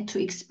group had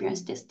to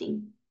experience this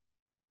thing.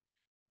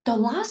 The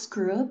last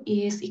group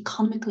is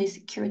economically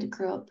secured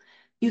group.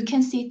 You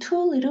can see 2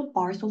 little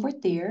bars over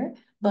there,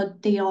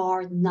 but they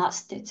are not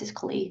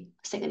statistically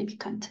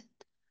significant.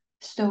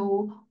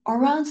 So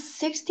around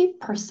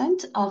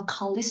 60% of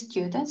college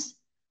students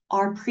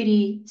are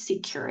pretty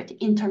secured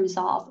in terms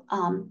of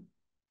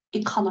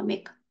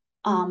economic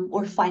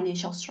or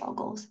financial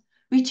struggles,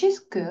 which is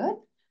good.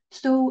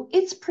 So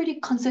it's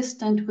pretty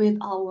consistent with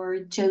our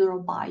general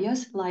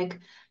bias. Like,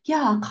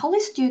 yeah,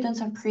 college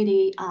students are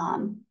pretty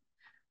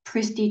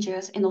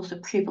prestigious and also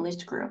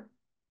privileged group.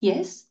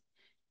 Yes.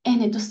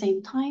 And at the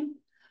same time,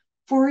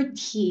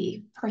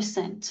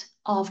 40%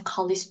 of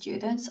college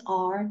students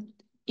are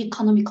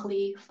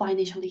economically,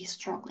 financially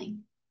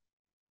struggling.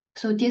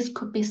 So this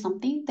could be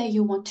something that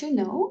you want to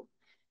know.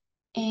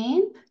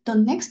 And the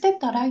next step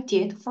that I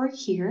did for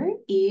here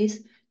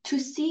is to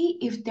see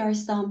if there are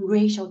some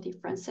racial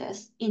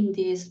differences in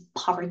these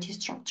poverty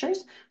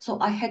structures. So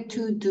I had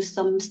to do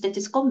some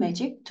statistical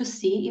magic to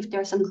see if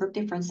there are some group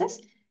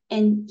differences.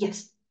 And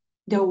yes,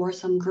 there were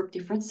some group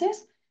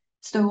differences.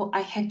 So I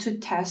had to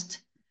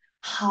test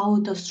how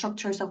the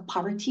structures of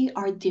poverty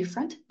are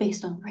different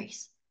based on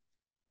race.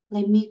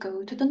 Let me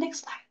go to the next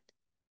slide.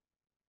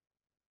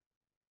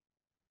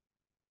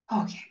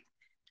 Okay.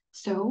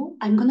 So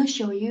I'm going to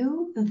show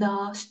you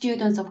the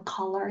students of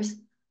color's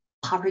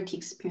poverty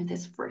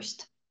experiences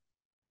first.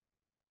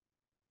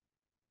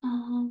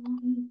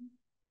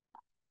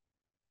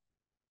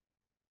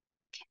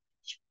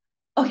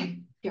 Okay,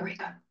 here we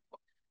go.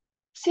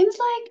 Seems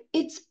like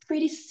it's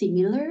pretty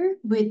similar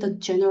with the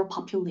general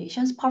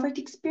population's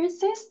poverty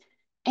experiences.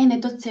 And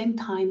at the same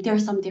time, there are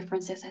some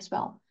differences as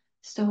well.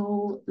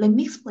 So let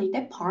me explain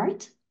that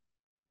part.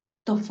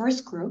 The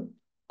first group,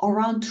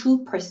 around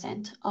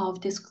 2%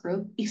 of this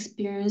group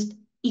experienced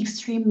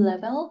extreme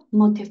level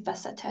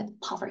multifaceted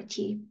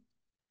poverty.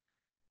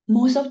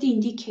 Most of the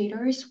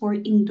indicators were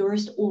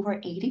endorsed over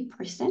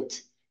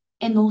 80%,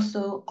 and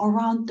also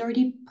around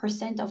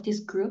 30% of this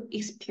group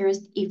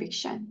experienced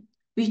eviction,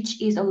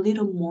 which is a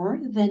little more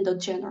than the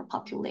general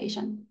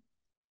population.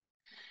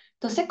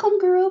 The second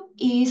group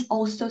is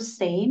also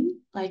same,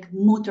 like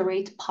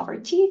moderate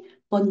poverty,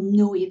 but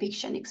no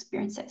eviction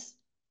experiences.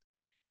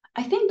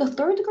 I think the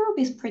third group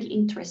is pretty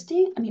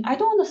interesting. I mean, I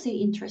don't want to say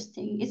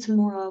interesting. It's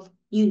more of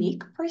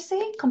unique per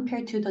se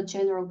compared to the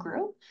general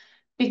group.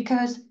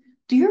 Because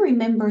do you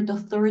remember the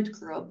third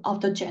group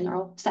of the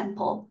general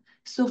sample?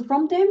 So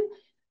from them,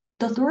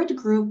 the third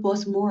group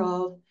was more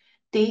of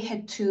they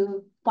had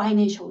to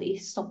financially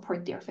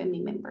support their family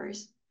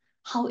members.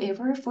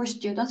 However, for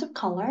students of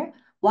color,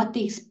 what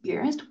they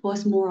experienced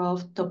was more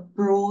of the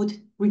broad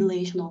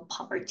relational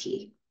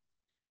poverty.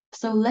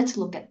 So let's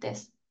look at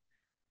this.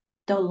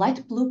 The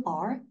light blue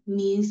bar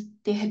means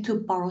they had to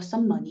borrow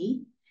some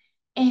money,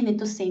 and at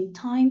the same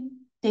time,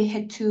 they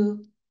had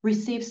to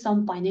receive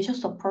some financial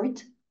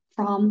support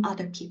from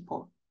other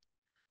people.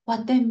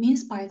 What that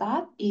means by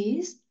that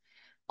is,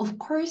 of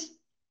course,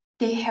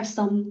 they have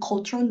some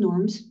cultural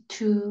norms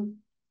to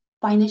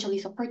financially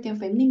support their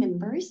family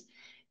members.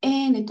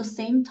 And at the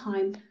same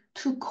time,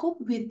 to cope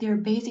with their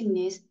basic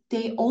needs,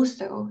 they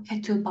also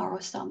had to borrow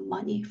some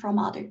money from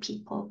other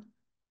people.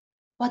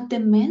 What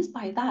that means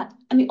by that,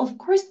 I mean, of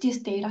course, this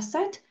data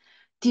set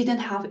didn't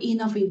have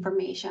enough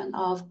information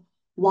of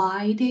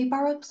why they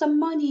borrowed some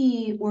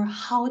money or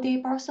how they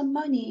borrowed some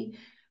money.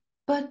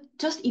 But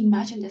just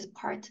imagine this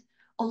part.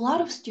 A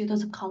lot of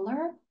students of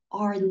color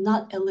are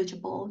not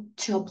eligible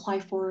to apply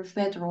for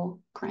federal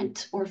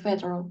grant or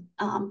federal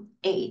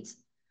aids.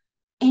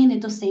 And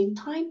at the same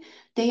time,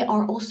 they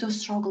are also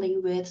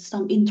struggling with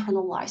some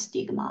internalized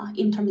stigma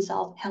in terms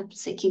of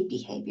help-seeking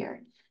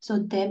behavior. So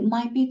that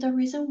might be the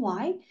reason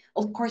why.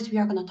 Of course, we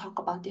are going to talk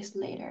about this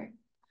later.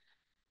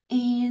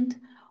 And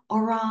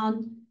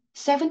around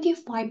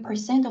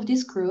 75% of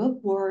this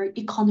group were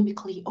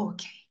economically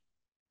okay.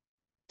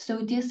 So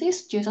this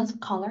is students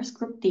of colors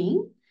group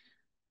thing.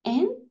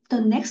 And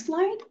the next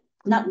slide,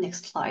 not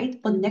next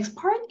slide, but next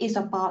part is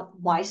about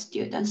why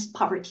students'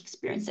 poverty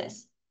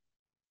experiences.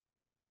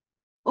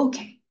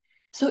 Okay,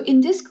 so in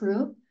this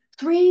group,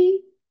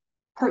 three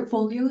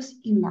portfolios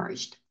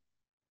emerged.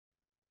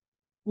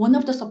 One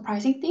of the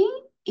surprising thing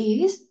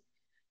is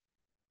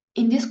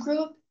in this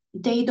group,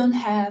 they don't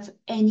have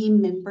any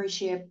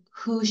membership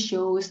who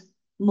shows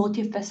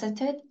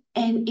multifaceted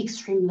and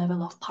extreme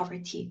level of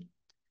poverty.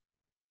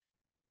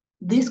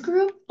 This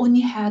group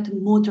only had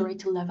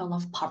moderate level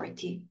of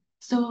poverty.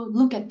 So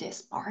look at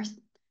this bars.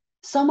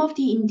 Some of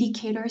the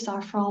indicators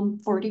are from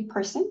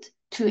 40%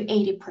 to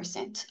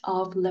 80%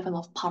 of level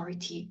of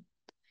poverty.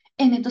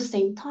 And at the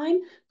same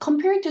time,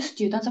 compared to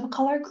students of a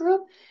color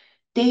group,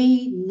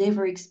 they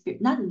never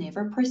experience, not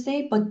never per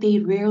se, but they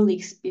rarely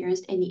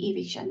experienced any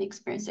eviction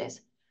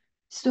experiences.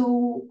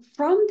 So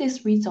from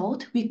this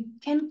result, we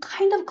can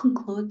kind of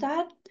conclude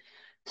that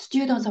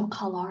students of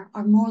color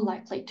are more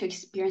likely to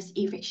experience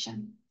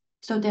eviction.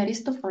 So that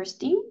is the first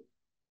thing.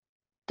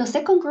 The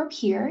second group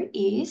here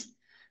is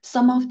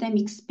some of them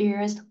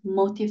experienced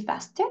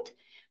multifaceted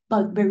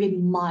but very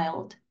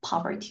mild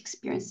poverty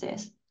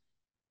experiences.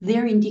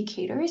 Their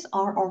indicators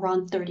are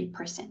around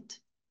 30%.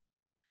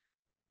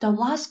 The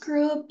last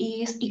group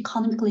is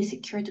economically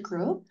secured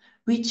group,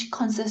 which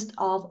consists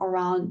of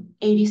around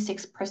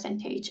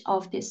 86%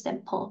 of this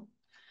sample,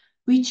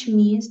 which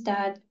means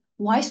that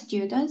white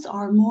students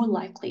are more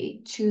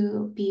likely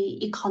to be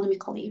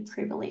economically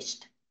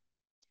privileged.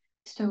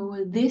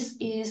 So this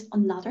is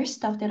another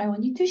stuff that I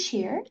wanted to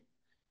share.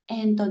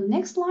 And the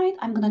next slide,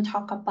 I'm going to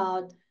talk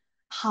about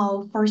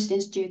how first-in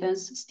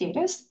students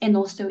status and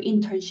also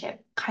internship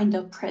kind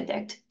of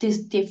predict these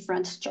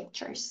different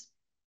structures.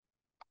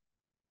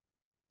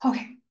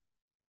 Okay.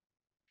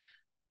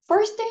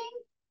 First thing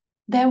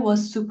that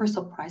was super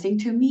surprising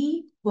to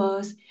me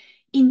was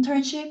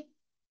internship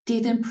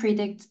didn't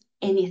predict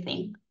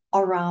anything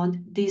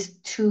around these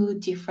two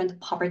different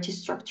poverty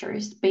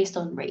structures based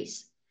on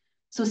race.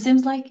 So it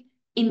seems like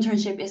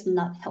internship is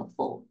not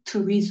helpful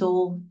to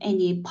resolve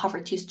any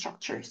poverty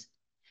structures.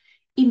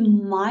 It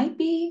might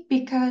be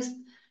because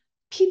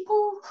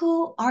people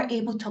who are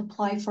able to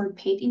apply for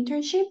paid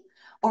internship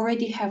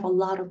already have a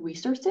lot of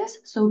resources,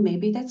 so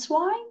maybe that's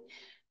why.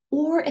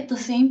 Or at the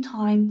same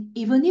time,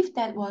 even if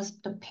that was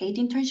the paid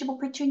internship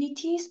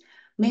opportunities,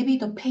 maybe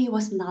the pay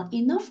was not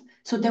enough.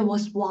 So that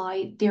was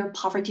why their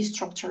poverty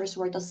structures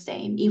were the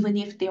same, even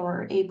if they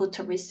were able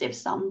to receive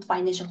some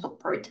financial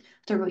support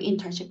through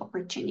internship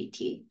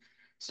opportunity.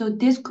 So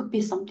this could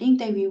be something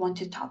that we want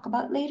to talk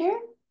about later.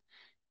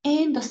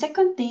 And the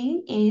second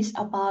thing is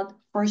about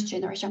first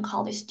generation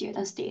college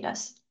student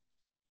status.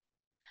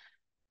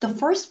 The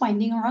first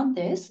finding around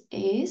this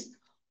is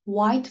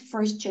white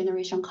first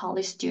generation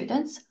college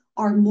students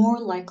are more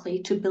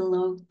likely to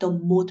belong the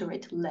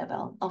moderate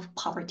level of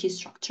poverty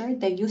structure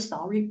that you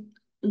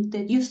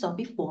saw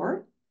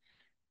before.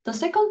 The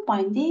second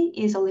finding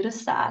is a little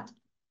sad.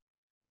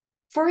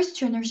 First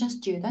generation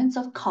students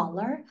of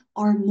color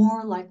are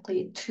more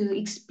likely to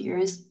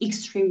experience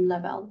extreme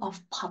level of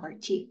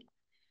poverty.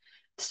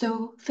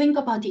 So think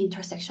about the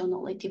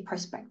intersectionality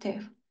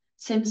perspective.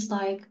 Seems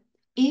like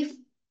if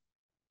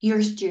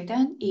your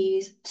student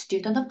is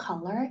student of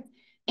color,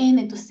 and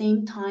at the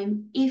same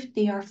time, if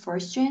they are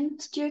first gen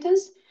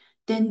students,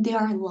 then they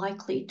are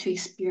likely to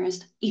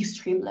experience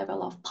extreme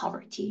level of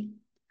poverty.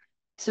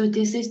 So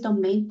this is the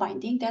main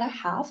finding that I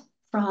have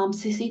from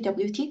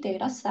CCWT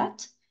data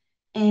set,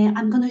 and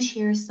I'm going to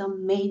share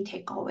some main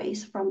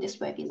takeaways from this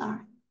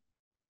webinar.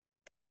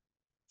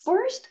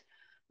 First,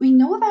 we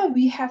know that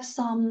we have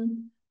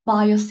some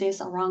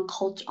biases around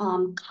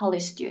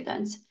college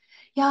students.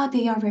 Yeah,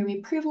 they are very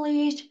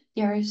privileged,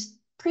 they are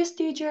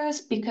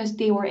prestigious because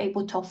they were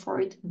able to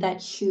afford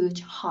that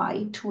huge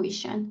high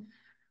tuition,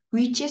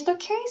 which is the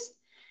case.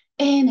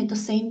 And at the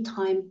same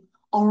time,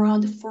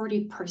 around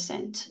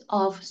 40%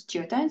 of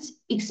students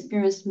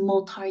experience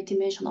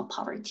multidimensional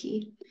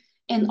poverty,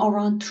 and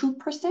around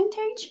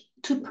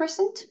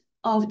 2%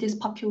 of this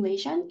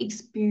population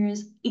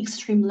experience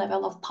extreme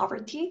level of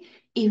poverty,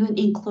 even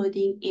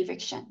including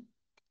eviction.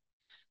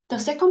 The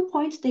second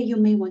point that you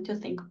may want to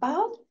think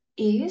about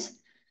is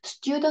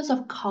students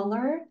of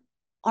color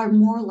are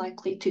more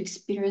likely to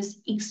experience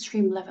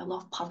extreme level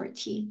of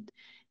poverty.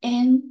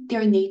 And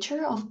their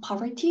nature of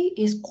poverty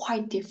is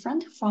quite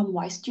different from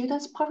white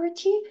students'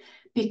 poverty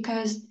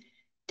because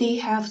they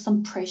have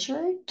some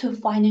pressure to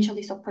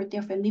financially support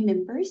their family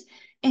members.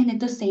 And at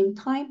the same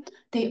time,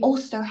 they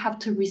also have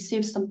to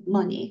receive some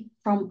money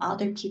from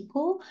other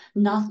people,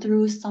 not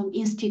through some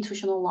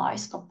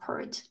institutionalized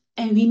support.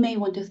 And we may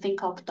want to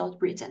think of those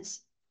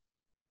reasons.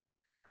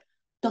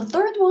 The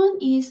third one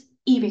is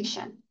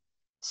eviction.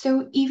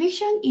 So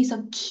eviction is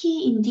a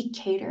key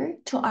indicator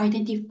to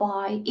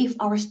identify if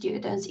our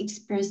students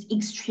experience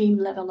extreme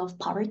level of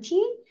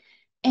poverty.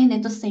 And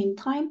at the same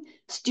time,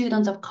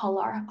 students of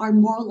color are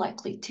more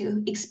likely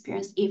to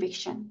experience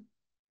eviction.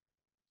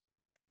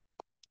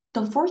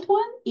 The fourth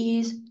one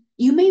is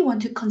you may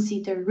want to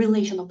consider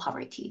relational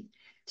poverty.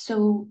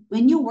 So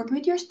when you work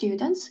with your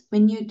students,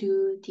 when you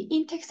do the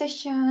intake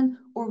session,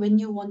 or when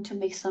you want to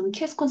make some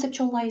case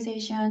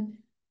conceptualization,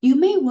 you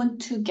may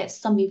want to get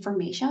some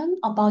information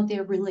about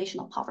their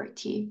relational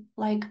poverty,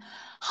 like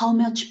how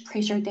much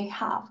pressure they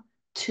have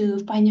to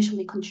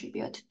financially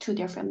contribute to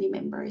their family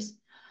members.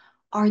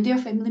 Are their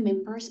family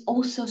members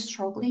also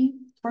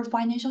struggling for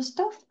financial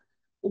stuff?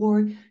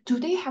 Or do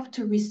they have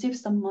to receive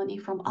some money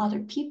from other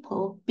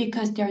people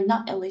because they're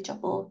not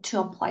eligible to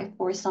apply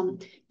for some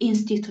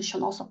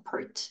institutional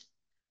support?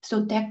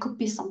 So that could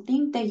be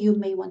something that you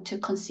may want to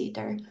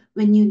consider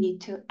when you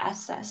need to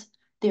assess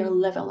their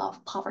level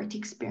of poverty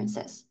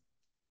experiences.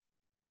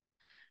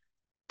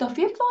 The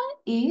fifth one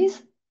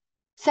is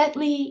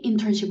sadly,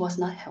 internship was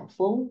not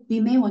helpful.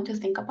 We may want to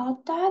think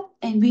about that,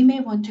 and we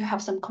may want to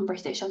have some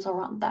conversations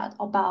around that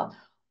about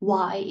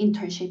why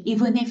internship,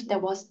 even if there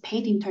was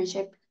paid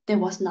internship, that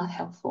was not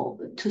helpful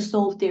to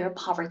solve their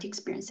poverty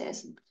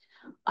experiences.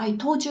 I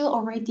told you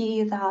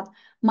already that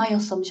my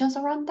assumptions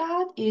around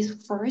that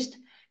is first,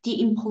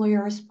 the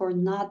employers were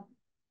not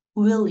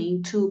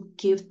willing to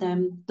give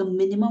them the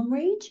minimum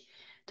wage.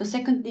 The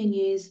second thing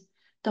is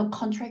the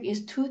contract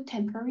is too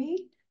temporary.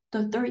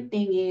 The third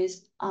thing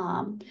is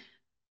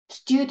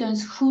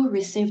students who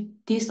received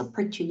this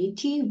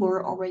opportunity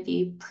were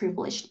already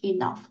privileged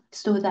enough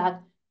so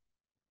that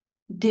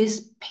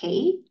this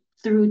pay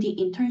through the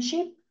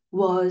internship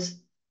was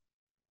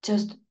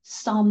just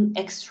some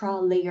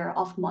extra layer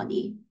of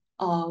money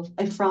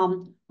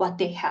from what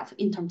they have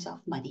in terms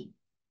of money.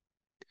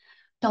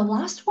 The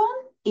last one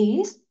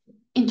is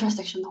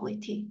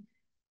intersectionality.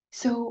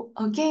 So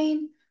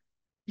again,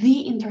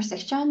 the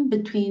intersection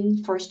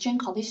between first-gen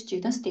college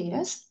student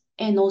status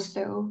and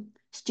also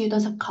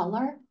students of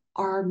color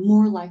are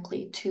more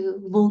likely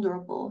to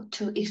vulnerable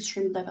to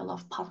extreme level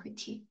of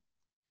poverty.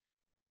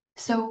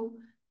 So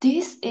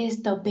this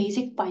is the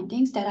basic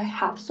findings that I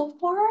have so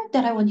far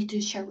that I wanted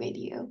to share with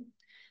you.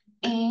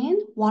 And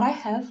what I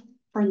have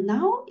for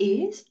now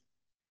is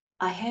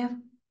I have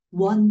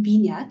one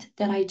vignette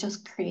that I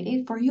just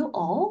created for you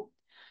all.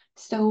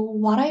 So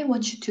what I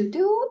want you to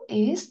do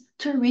is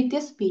to read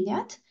this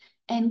vignette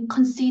and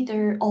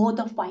consider all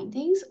the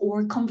findings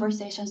or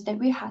conversations that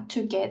we had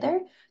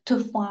together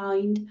to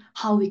find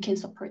how we can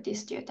support these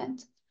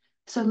students.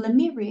 So let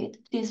me read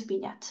this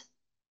vignette.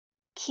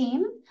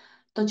 Kim,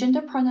 the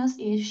gender pronouns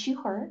is she,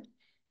 her,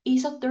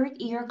 is a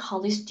third-year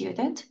college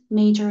student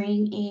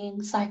majoring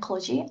in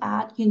psychology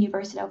at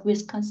University of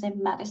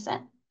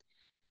Wisconsin-Madison.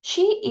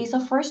 She is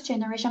a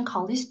first-generation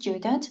college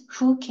student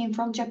who came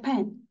from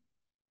Japan.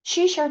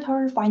 She shared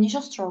her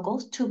financial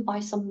struggles to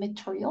buy some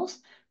materials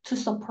to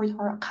support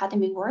her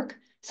academic work,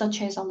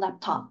 such as a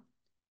laptop.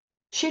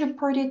 She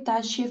reported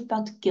that she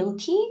felt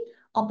guilty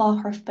about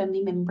her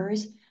family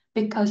members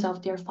because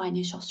of their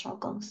financial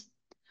struggles.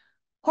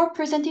 Her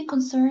presenting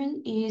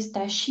concern is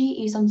that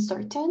she is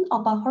uncertain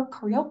about her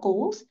career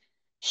goals.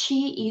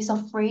 She is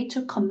afraid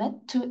to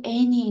commit to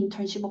any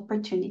internship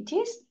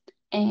opportunities,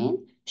 and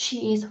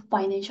she is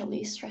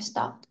financially stressed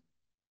out.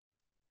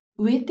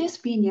 With this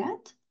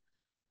vignette,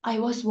 I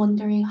was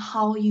wondering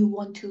how you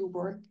want to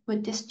work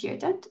with this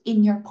student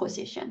in your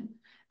position.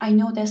 I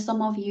know that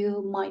some of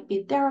you might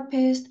be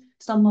therapists,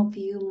 some of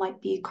you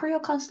might be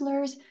career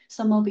counselors,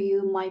 some of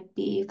you might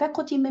be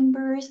faculty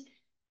members.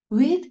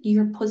 With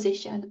your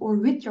position or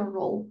with your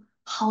role,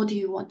 how do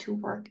you want to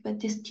work with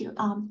this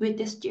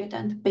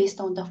student based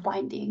on the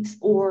findings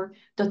or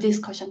the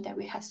discussion that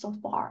we had so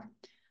far?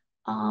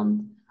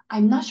 I'm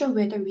not sure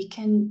whether we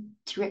can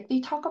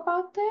directly talk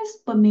about this,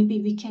 but maybe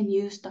we can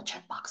use the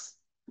chat box.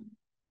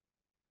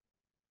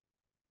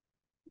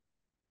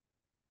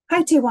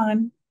 Hi,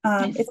 Taewon.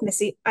 Yes. It's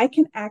Missy. I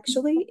can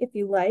actually, if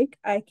you like,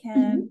 I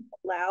can Mhm.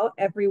 allow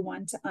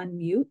everyone to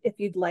unmute if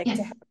you'd like to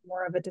Yes. have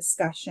more of a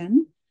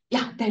discussion.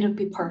 Yeah, that would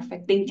be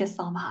perfect. Thank you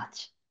so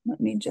much. Let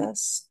me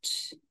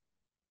just,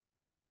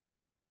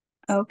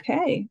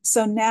 okay.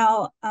 So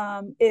now,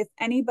 if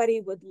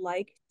anybody would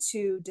like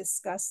to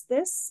discuss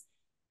this,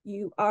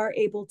 you are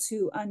able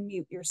to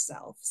unmute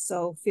yourself.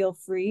 So feel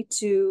free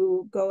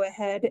to go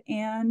ahead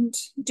and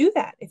do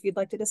that if you'd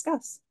like to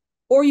discuss.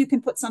 Or you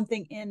can put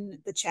something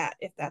in the chat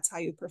if that's how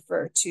you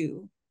prefer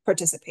to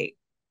participate.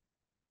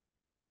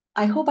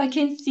 I hope I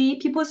can see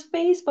people's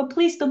face, but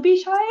please don't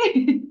be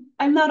shy.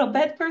 I'm not a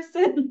bad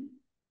person.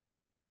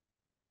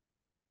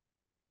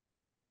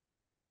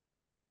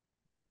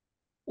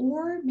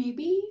 Or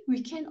maybe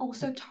we can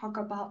also talk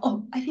about,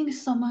 oh, I think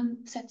someone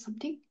said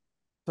something.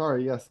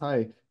 Sorry, yes.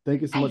 Hi.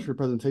 Thank you so much Hi, for your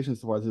presentation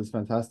so far. This is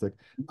fantastic.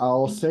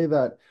 I'll thank you. say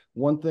that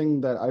one thing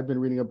that I've been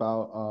reading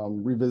about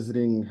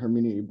revisiting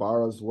Herminia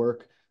Ibarra's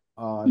work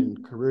on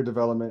Mm, career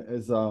development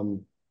is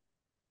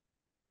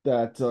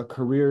that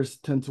careers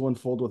tend to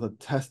unfold with a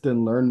test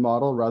and learn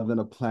model rather than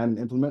a plan and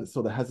implement.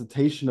 So the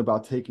hesitation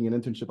about taking an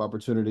internship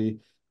opportunity,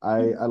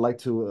 I like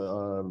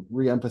to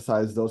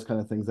re-emphasize those kind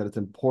of things, that it's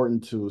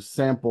important to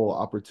sample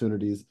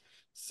opportunities.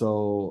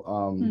 So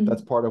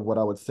that's mm, part of what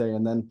I would say.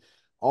 And then mm,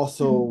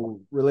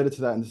 also related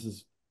to that, and this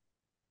is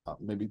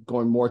maybe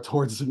going more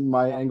towards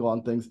my angle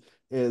on things, mm,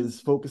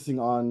 is focusing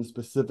on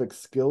specific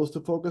skills to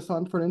focus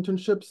on for an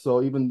internship.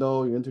 So even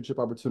though your internship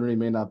opportunity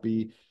may not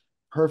be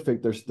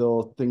perfect, there's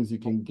still things you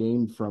can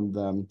gain from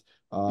them.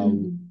 Um,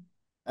 mm,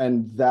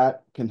 and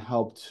that can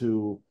help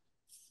to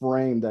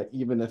frame that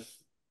even if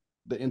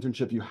the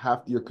internship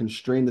you're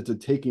constrained into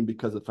taking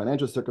because of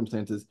financial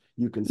circumstances,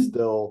 you can mm,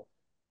 still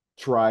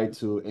try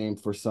to aim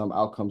for some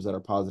outcomes that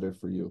are positive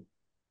for you.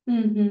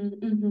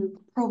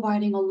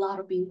 Providing a lot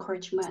of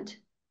encouragement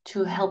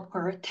to help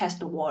her test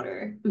the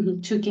water,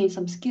 to gain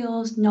some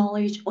skills,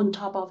 knowledge on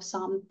top of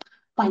some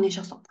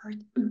financial support.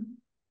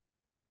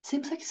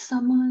 Seems like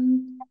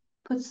someone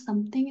put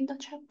something in the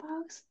chat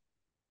box.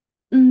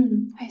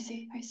 I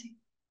see, I see.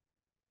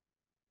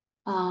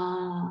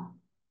 Ah,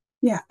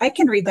 Yeah, I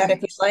can read all that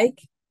if right. you'd like.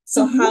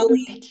 So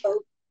Thank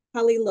you.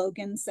 Holly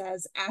Logan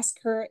says,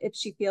 ask her if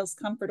she feels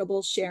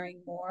comfortable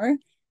sharing more.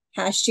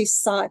 Has she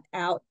sought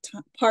out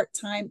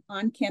part-time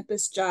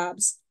on-campus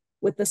jobs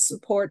with the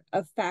support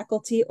of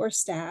faculty or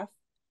staff?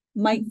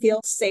 Might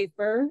feel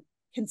safer,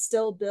 can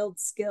still build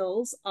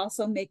skills,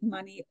 also make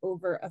money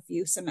over a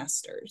few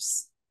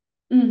semesters.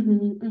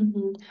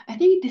 I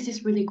think this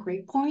is really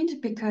great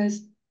point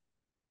because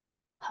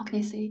how can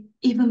I say,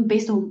 even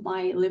based on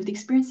my lived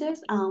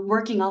experiences,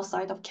 working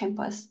outside of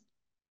campus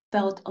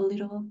felt a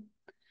little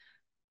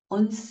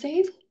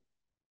unsafe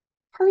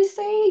per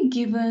se,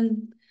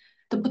 given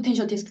the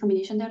potential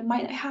discrimination that it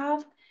might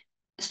have.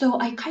 So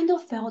I kind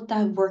of felt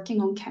that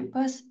working on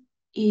campus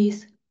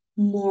is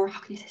more, how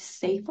can I say,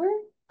 safer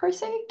per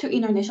se to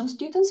international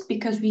students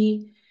because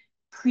we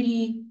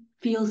pretty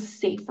feel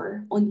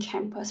safer on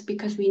campus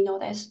because we know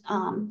that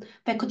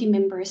faculty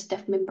members,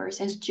 staff members,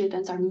 and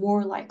students are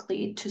more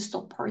likely to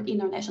support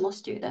international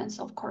students,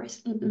 of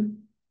course.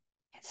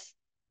 Yes.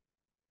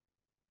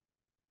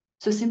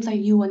 So it seems like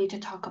you wanted to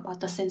talk about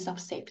the sense of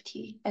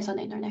safety as an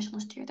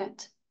international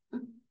student.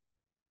 Mm.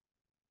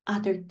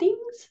 Other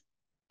things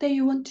that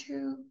you want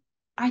to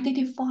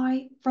identify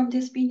from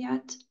this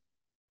vignette?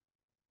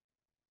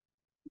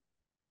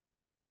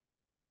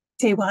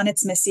 Taewon,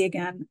 it's Missy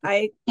again.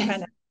 I Yes.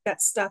 kind of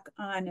got stuck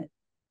on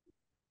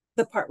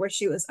the part where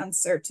she was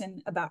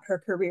uncertain about her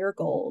career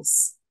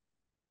goals.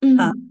 Um,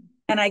 Mm,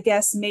 and I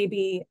guess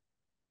maybe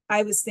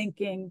I was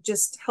thinking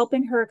just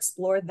helping her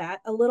explore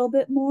that a little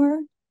bit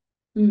more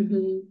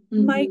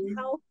might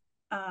help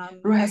as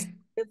right. part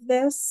of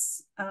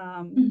this.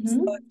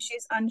 So if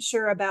she's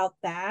unsure about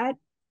that,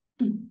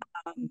 Mm,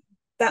 um,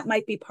 that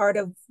might be part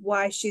of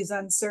why she's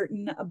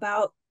uncertain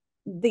about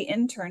the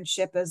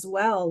internship as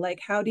well. Like,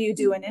 how do you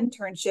do an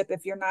internship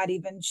if you're not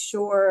even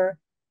sure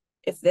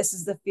if this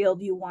is the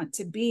field you want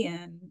to be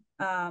in?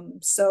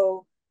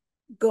 So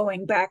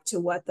going back to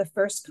what the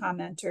first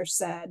commenter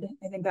said,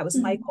 I think that was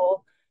mm,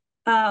 Michael.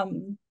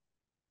 Um,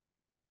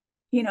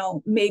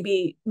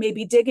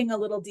 maybe digging a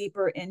little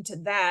deeper into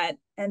that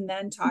and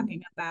then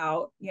talking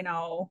about,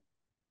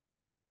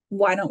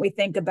 why don't we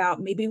think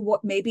about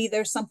maybe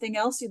there's something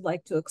else you'd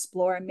like to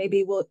explore, and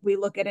maybe we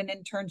look at an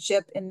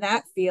internship in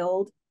that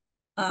field,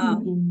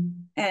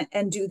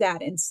 and do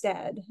that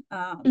instead.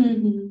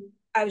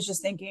 I was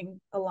just thinking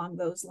along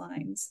those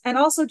lines, and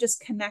also just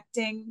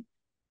connecting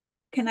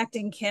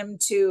Kim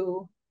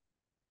to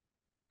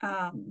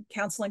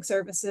counseling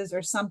services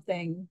or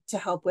something to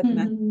help with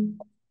mental.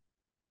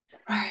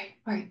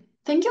 Right.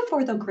 Thank you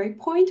for the great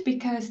point,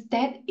 because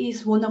that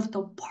is one of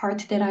the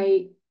parts that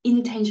I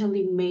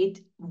intentionally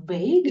made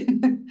vague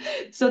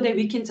so that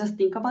we can just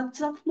think about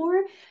stuff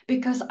more,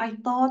 because I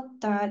thought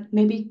that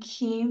maybe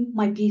Kim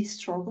might be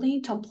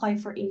struggling to apply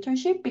for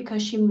internship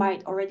because she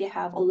might already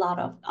have a lot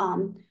of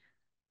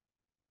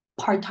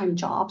part-time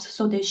jobs,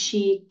 so that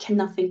she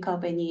cannot think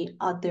of any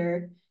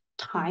other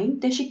time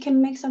that she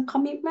can make some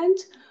commitment,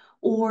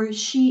 or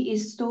she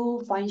is so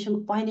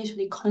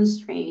financially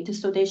constrained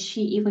so that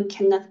she even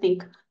cannot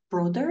think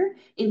broader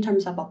in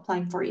terms of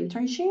applying for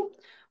internship,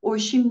 or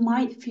she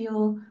might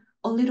feel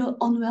a little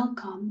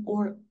unwelcome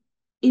or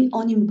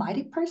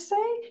uninvited per se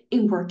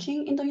in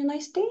working in the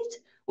United States,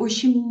 or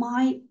she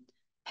might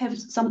have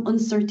some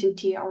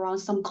uncertainty around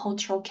some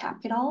cultural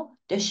capital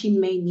that she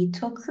may need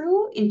to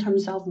accrue in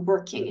terms of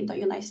working in the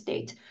United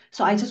States.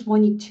 So I just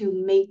wanted to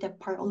make that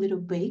part a little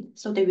vague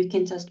so that we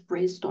can just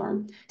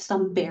brainstorm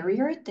some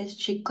barrier that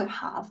she could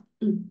have.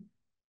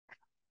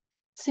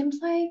 Seems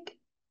like,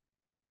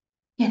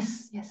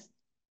 yes.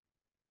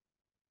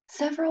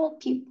 Several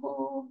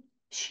people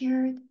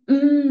shared,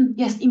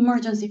 yes,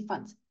 emergency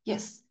funds,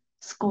 yes,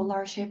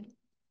 scholarship.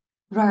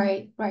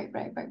 Right.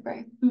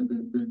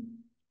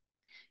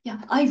 Yeah,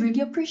 I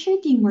really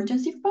appreciate the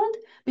emergency fund,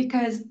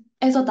 because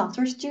as a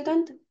doctor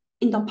student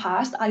in the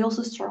past, I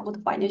also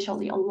struggled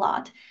financially a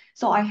lot.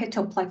 So I had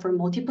to apply for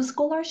multiple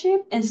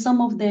scholarship, and some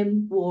of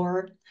them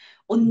were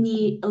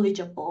only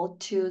eligible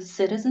to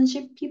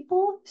citizenship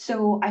people.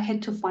 So I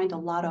had to find a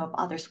lot of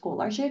other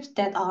scholarships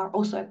that are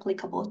also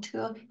applicable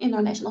to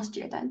international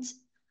students.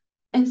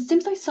 And it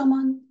seems like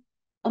someone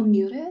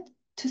unmuted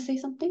to say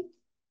something.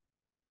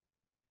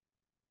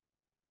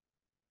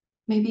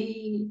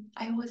 Maybe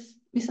I was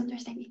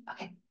misunderstanding.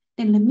 Okay,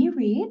 then let me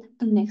read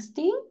the next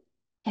thing.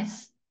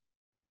 Yes.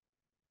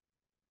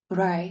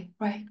 Right.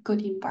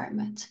 Good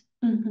environment.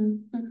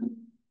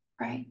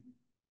 Right.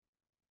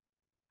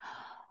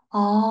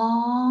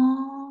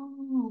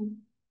 Oh,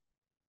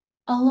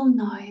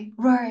 alumni.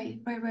 Right.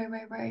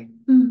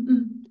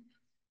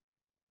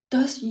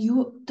 Does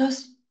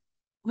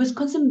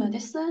Wisconsin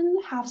Medicine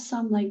have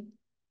some like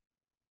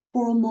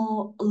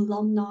formal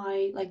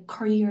alumni like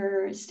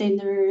career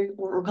center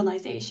or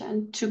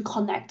organization to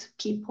connect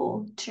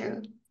people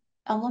to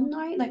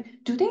alumni? Like,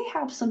 do they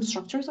have some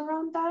structures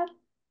around that?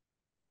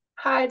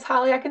 Hi, it's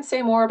Holly. I can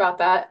say more about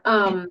that.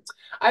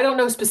 I don't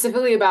know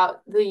specifically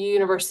about the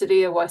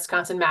University of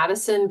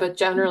Wisconsin-Madison, but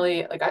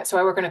generally, so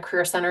I work in a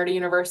career center at a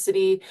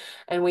university,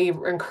 and we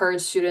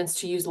encourage students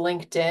to use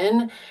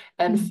LinkedIn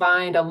and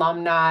find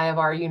alumni of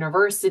our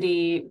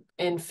university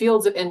in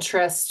fields of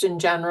interest in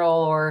general,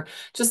 or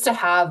just to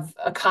have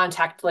a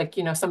contact, like,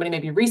 somebody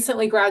maybe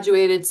recently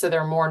graduated, so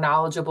they're more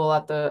knowledgeable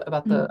about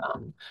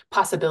the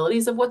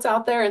possibilities of what's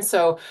out there. And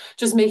so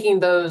just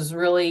making those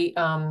really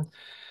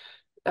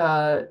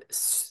I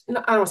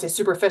don't want to say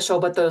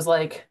superficial, but those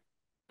like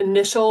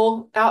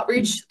initial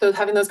outreach,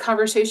 having those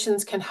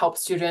conversations can help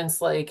students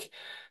like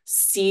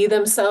see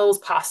themselves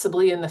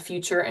possibly in the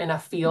future in a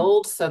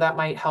field. So that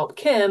might help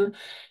Kim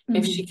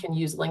if she can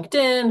use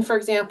LinkedIn, for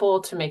example,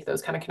 to make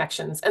those kind of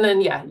connections. And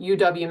then, yeah,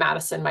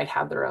 UW-Madison might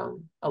have their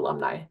own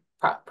alumni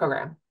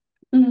program.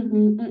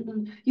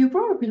 You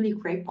brought a really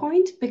great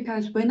point,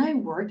 because when I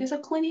worked as a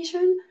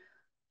clinician,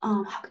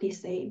 how can I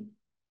say,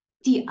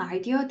 the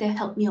idea that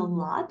helped me a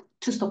lot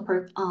to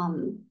support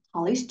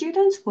college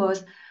students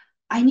was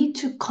I need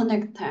to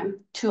connect them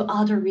to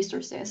other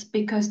resources,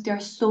 because there are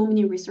so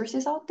many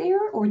resources out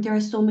there, or there are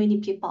so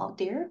many people out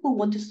there who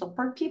want to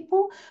support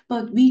people,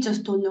 but we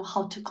just don't know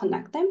how to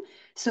connect them.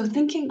 So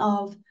thinking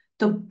of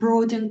the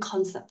broad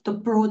concept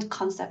of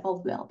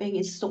well-being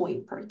is so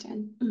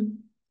important.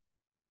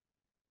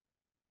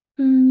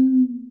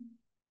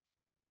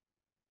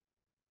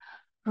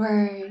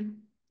 Right.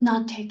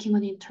 Not taking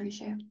an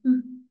internship.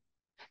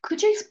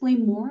 Could you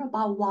explain more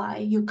about why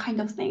you kind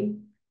of think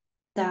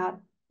that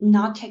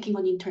not taking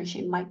an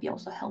internship might be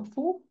also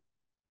helpful?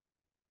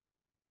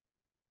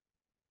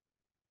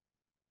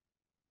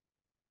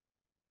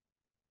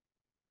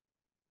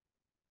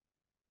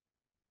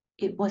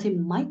 Was it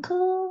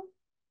Michael?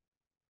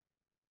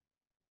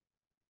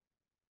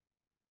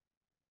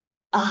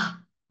 Oh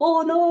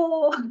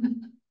no,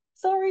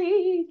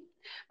 sorry.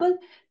 But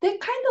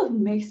that kind of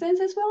makes sense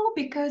as well,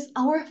 because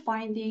our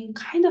finding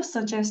kind of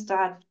suggests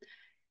that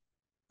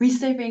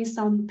receiving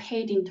some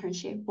paid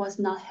internship was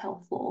not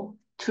helpful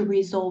to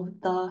resolve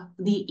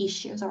the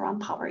issues around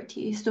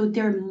poverty. So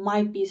there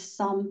might be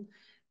some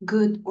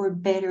good or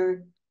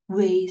better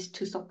ways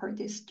to support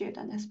this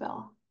student as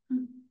well.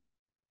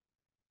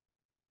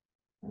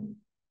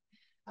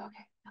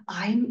 Okay,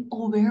 I'm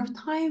aware of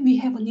time. We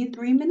have only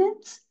 3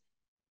 minutes,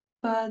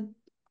 but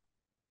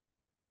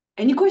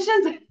Any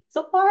questions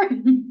so far?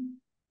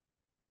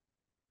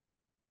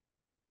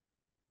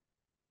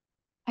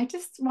 I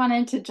just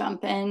wanted to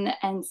jump in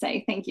and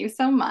say thank you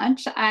so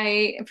much.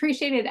 I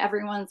appreciated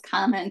everyone's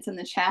comments in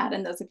the chat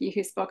and those of you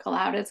who spoke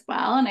aloud as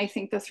well. And I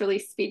think this really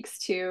speaks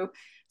to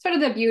sort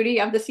of the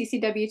beauty of the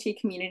CCWT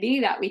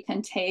community, that we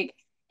can take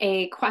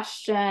a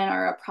question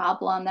or a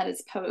problem that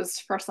is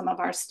posed for some of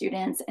our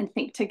students and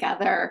think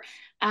together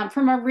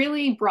from a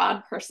really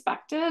broad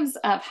perspectives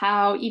of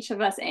how each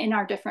of us in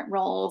our different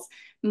roles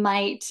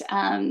might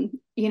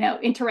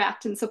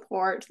interact and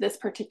support this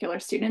particular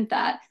student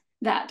that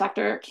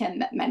Dr.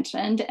 Kim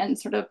mentioned, and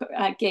sort of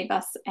gave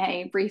us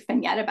a brief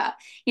vignette about.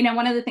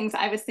 One of the things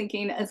I was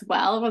thinking as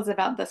well was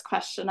about this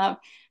question of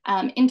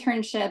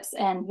internships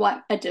and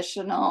what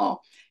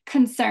additional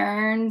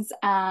concerns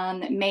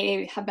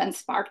may have been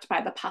sparked by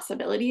the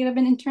possibility of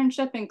an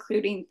internship,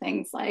 including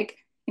things like,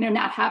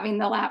 not having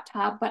the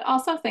laptop, but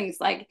also things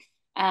like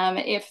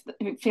if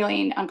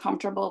feeling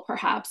uncomfortable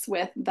perhaps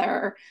with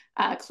their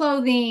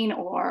clothing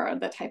or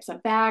the types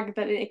of bag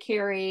that they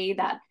carry,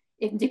 that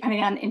if,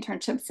 depending on the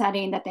internship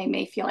setting, that they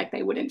may feel like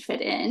they wouldn't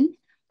fit in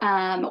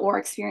or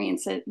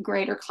experience a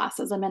greater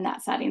classism in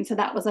that setting. So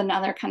that was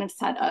another kind of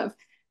set of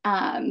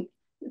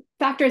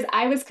factors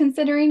I was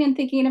considering and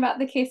thinking about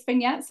the case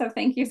vignette. So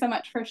thank you so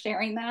much for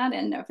sharing that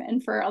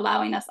and for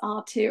allowing us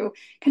all to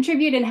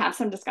contribute and have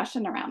some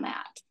discussion around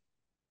that.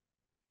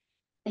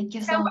 Thank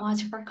you so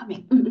much for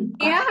coming.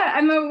 Yeah,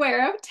 I'm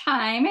aware of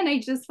time, and I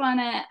just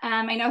want to,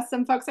 I know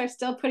some folks are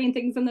still putting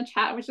things in the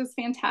chat, which is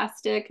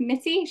fantastic.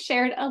 Missy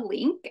shared a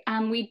link.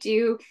 We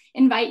do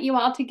invite you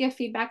all to give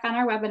feedback on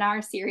our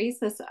webinar series.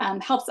 This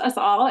helps us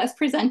all as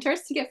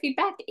presenters to get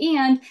feedback,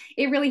 and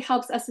it really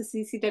helps us as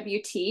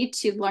CCWT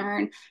to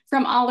learn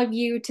from all of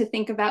you, to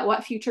think about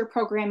what future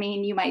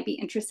programming you might be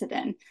interested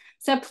in.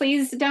 So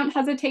please don't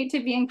hesitate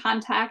to be in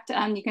contact.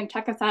 You can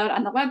check us out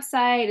on the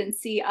website and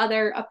see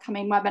other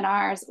upcoming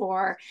webinars,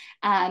 or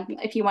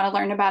if you want to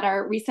learn about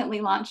our recently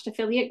launched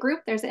affiliate group,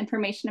 there's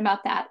information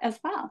about that as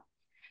well.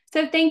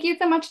 So thank you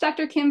so much,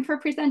 Dr. Kim, for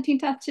presenting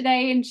to us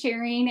today and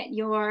sharing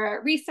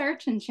your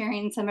research and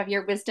sharing some of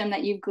your wisdom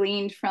that you've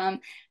gleaned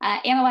from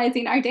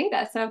analyzing our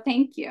data. So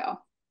thank you.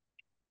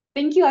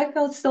 Thank you. I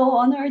felt so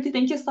honored.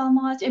 Thank you so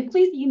much. And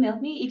please email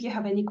me if you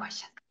have any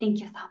questions.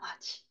 Thank you so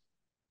much.